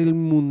caminar el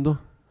mundo,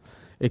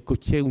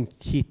 escuché un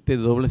chiste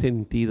de doble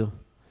sentido.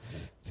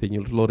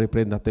 Señor, lo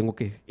reprenda, tengo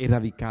que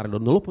erradicarlo.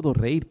 No lo puedo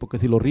reír porque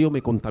si lo río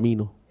me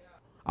contamino.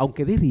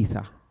 Aunque de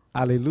risa.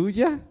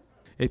 Aleluya.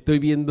 Estoy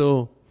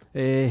viendo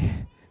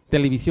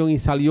televisión y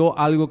salió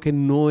algo que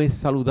no es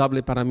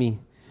saludable para mí.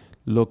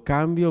 Lo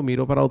cambio,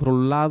 miro para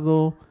otro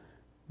lado,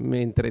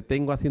 me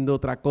entretengo haciendo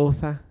otra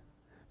cosa.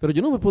 Pero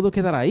yo no me puedo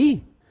quedar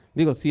ahí.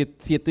 Digo, si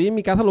estoy en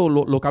mi casa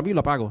lo cambio y lo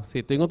apago. Si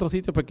estoy en otro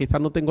sitio, pues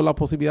quizás no tengo la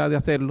posibilidad de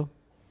hacerlo.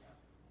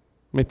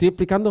 ¿Me estoy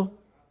explicando?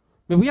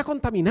 Me voy a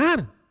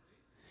contaminar.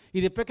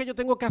 Y después, ¿qué yo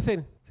tengo que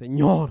hacer?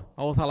 Señor,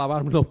 vamos a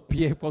lavarme los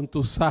pies con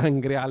tu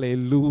sangre,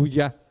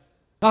 aleluya.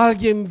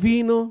 Alguien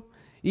vino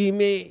y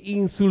me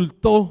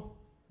insultó,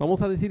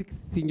 vamos a decir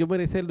sin yo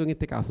merecerlo en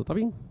este caso, ¿está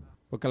bien?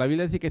 Porque la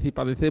Biblia dice que si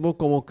padecemos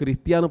como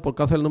cristianos por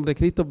causa del nombre de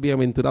Cristo,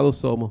 bienaventurados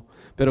somos,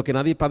 pero que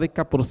nadie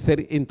padezca por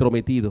ser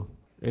entrometido.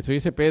 Eso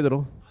dice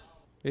Pedro.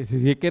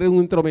 Si es que eres un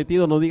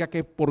entrometido, no diga que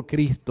es por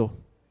Cristo.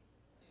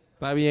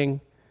 Está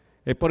bien,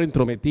 es por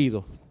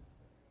entrometido.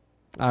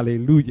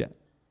 Aleluya.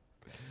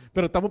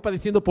 Pero estamos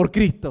padeciendo por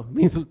Cristo.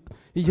 Me insultó.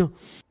 Y yo,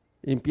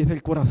 empieza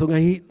el corazón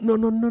ahí. No.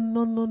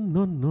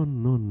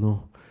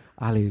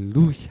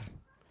 Aleluya.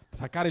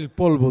 Sacar el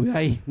polvo de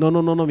ahí.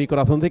 No. Mi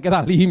corazón se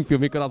queda limpio.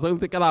 Mi corazón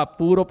se queda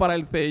puro para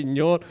el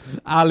Señor.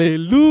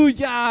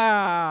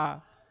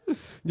 Aleluya.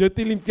 Yo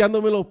estoy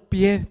limpiándome los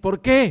pies. ¿Por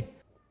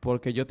qué?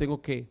 Porque yo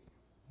tengo que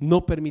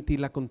no permitir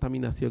la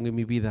contaminación en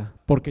mi vida.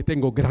 Porque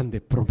tengo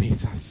grandes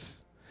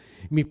promesas.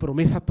 Mis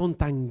promesas son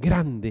tan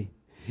grandes.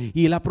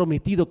 Y Él ha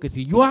prometido que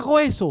si yo hago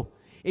eso,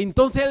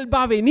 entonces Él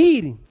va a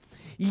venir.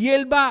 Y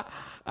Él va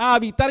a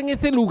habitar en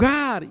ese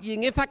lugar. Y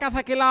en esa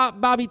casa que Él va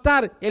a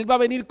habitar, Él va a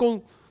venir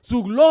con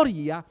su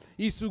gloria.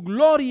 Y su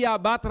gloria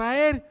va a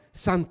traer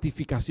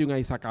santificación a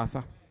esa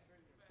casa.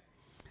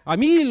 A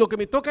mí lo que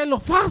me toca es lo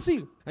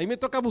fácil. A mí me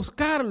toca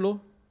buscarlo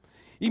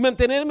y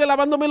mantenerme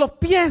lavándome los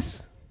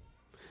pies.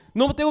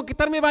 No tengo que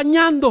estarme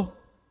bañando,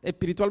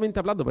 espiritualmente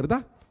hablando,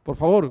 ¿verdad? Por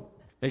favor,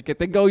 el que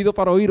tenga oído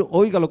para oír,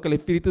 oiga lo que el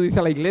Espíritu dice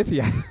a la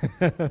iglesia.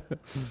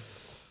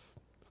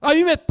 A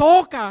mí me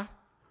toca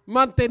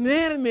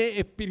mantenerme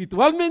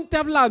espiritualmente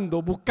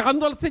hablando,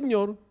 buscando al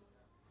Señor,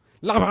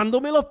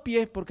 lavándome los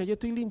pies porque yo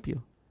estoy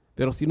limpio.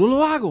 Pero si no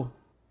lo hago,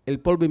 el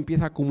polvo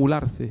empieza a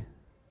acumularse.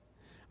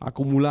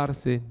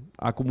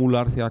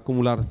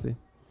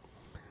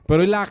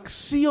 Pero es la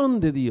acción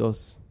de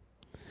Dios.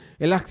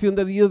 Es la acción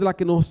de Dios la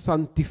que nos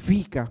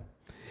santifica.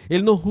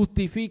 Él nos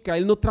justifica,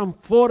 Él nos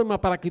transforma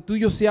para que tú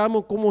y yo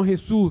seamos como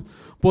Jesús.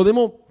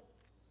 Podemos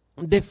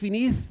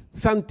definir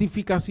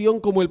santificación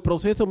como el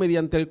proceso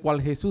mediante el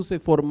cual Jesús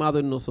es formado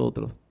en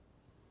nosotros.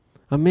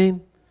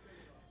 Amén.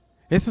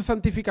 Esa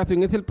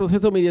santificación es el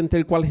proceso mediante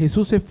el cual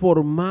Jesús es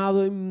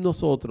formado en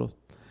nosotros.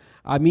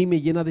 A mí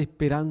me llena de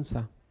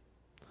esperanza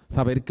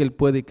saber que Él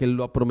puede, que Él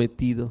lo ha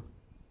prometido.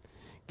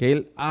 Que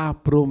Él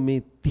ha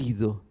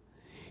prometido.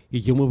 Y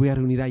yo me voy a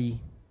reunir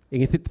allí.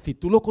 Si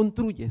tú lo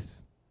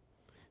construyes,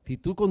 si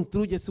tú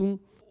construyes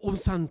un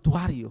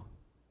santuario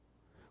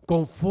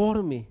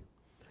conforme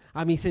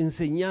a mis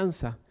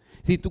enseñanzas,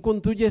 si tú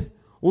construyes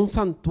un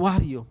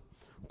santuario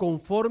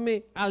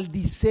conforme al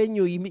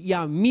diseño y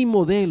a mi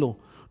modelo,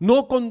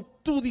 no con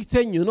tu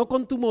diseño, no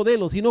con tu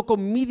modelo, sino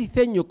con mi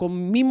diseño,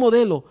 con mi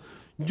modelo,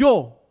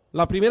 yo,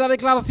 la primera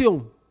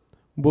declaración,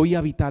 voy a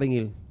habitar en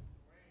él.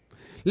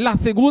 La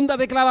segunda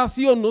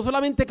declaración, no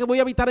solamente que voy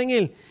a habitar en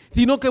él,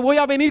 sino que voy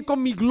a venir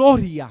con mi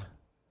gloria.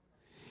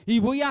 Y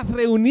voy a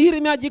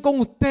reunirme allí con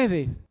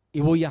ustedes y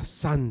voy a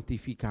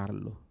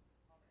santificarlo.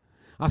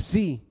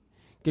 Así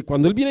que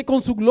cuando Él viene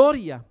con su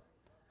gloria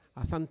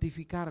a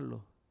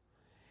santificarlo,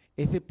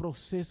 ese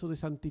proceso de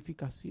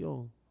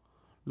santificación,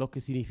 lo que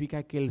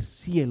significa que el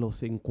cielo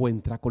se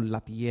encuentra con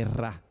la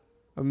tierra.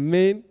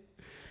 Amén.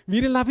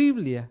 Miren la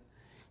Biblia.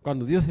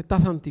 Cuando Dios está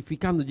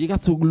santificando, llega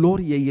su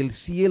gloria y el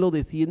cielo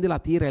desciende a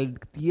la tierra, el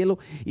cielo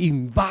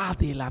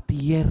invade la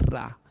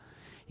tierra.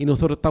 Y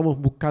nosotros estamos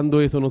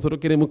buscando eso, nosotros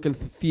queremos que el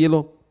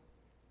cielo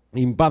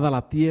invada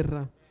la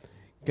tierra,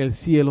 que el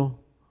cielo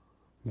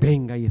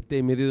venga y esté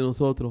en medio de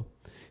nosotros.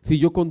 Si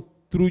yo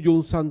construyo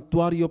un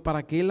santuario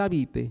para que Él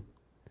habite,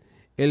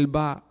 Él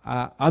va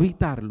a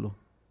habitarlo,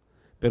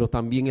 pero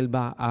también Él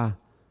va a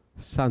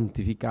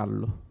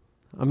santificarlo.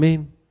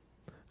 Amén,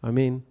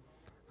 amén,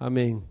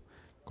 amén.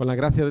 Con la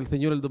gracia del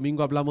Señor, el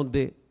domingo hablamos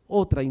de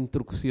otra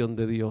instrucción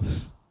de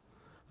Dios.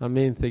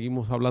 Amén.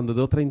 Seguimos hablando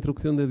de otra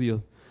instrucción de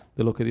Dios,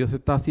 de lo que Dios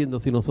está haciendo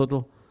si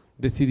nosotros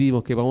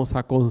decidimos que vamos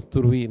a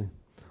construir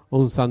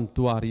un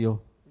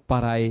santuario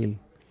para Él.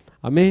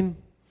 Amén.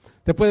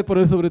 Te puedes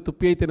poner sobre tu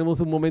pie y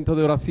tenemos un momento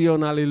de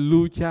oración.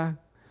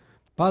 Aleluya.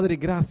 Padre,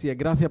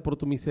 gracias por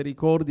tu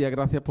misericordia,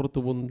 gracias por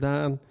tu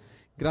bondad.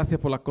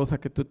 Gracias por las cosas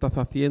que tú estás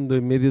haciendo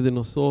en medio de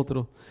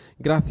nosotros.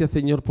 Gracias,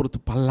 Señor, por tu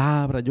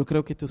palabra. Yo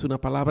creo que esto es una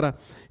palabra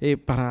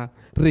para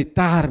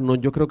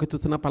retarnos. Yo creo que esto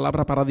es una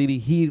palabra para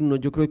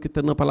dirigirnos. Yo creo que esto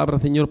es una palabra,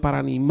 Señor, para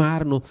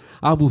animarnos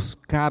a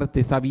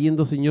buscarte,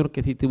 sabiendo, Señor,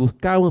 que si te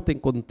buscamos, te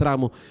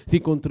encontramos. Si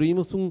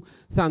construimos un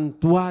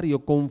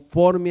santuario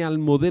conforme al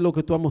modelo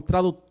que tú has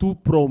mostrado,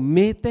 tú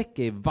prometes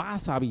que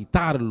vas a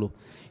habitarlo.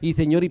 Y,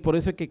 Señor, y por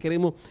eso es que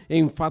queremos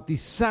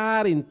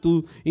enfatizar en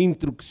tus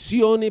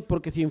instrucciones,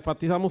 porque si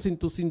enfatizamos en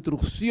tus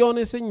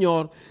instrucciones,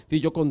 Señor, si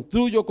yo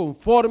construyo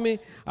conforme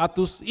a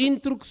tus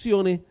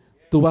instrucciones,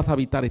 tú vas a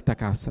habitar esta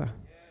casa.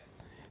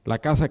 La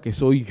casa que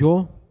soy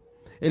yo,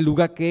 el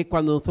lugar que es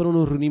cuando nosotros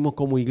nos reunimos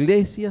como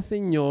iglesia,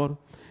 Señor,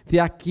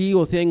 sea aquí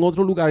o sea en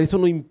otro lugar, eso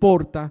no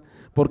importa,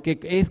 porque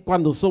es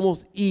cuando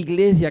somos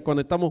iglesia,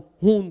 cuando estamos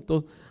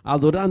juntos,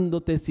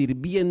 adorándote,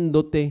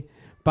 sirviéndote,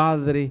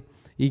 Padre.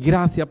 Y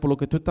gracias por lo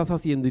que tú estás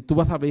haciendo. Y tú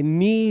vas a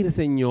venir,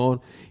 Señor.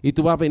 Y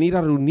tú vas a venir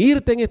a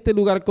reunirte en este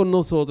lugar con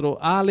nosotros.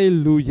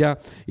 Aleluya.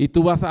 Y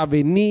tú vas a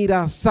venir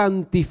a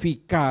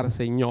santificar,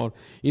 Señor.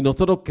 Y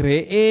nosotros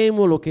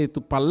creemos lo que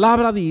tu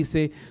palabra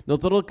dice.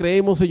 Nosotros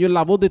creemos, Señor,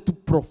 la voz de tus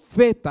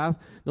profetas.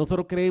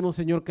 Nosotros creemos,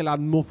 Señor, que la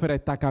atmósfera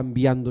está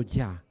cambiando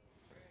ya.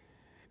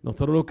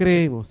 Nosotros lo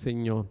creemos,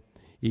 Señor.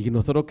 Y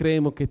nosotros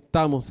creemos que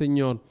estamos,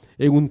 Señor,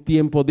 en un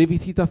tiempo de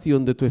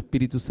visitación de tu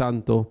Espíritu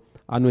Santo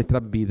a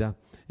nuestras vidas.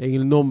 En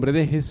el nombre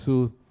de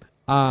Jesús.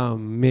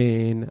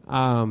 Amén,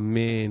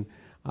 amén,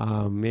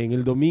 amén.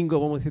 El domingo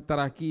vamos a estar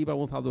aquí,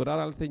 vamos a adorar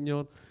al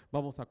Señor,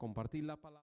 vamos a compartir la palabra.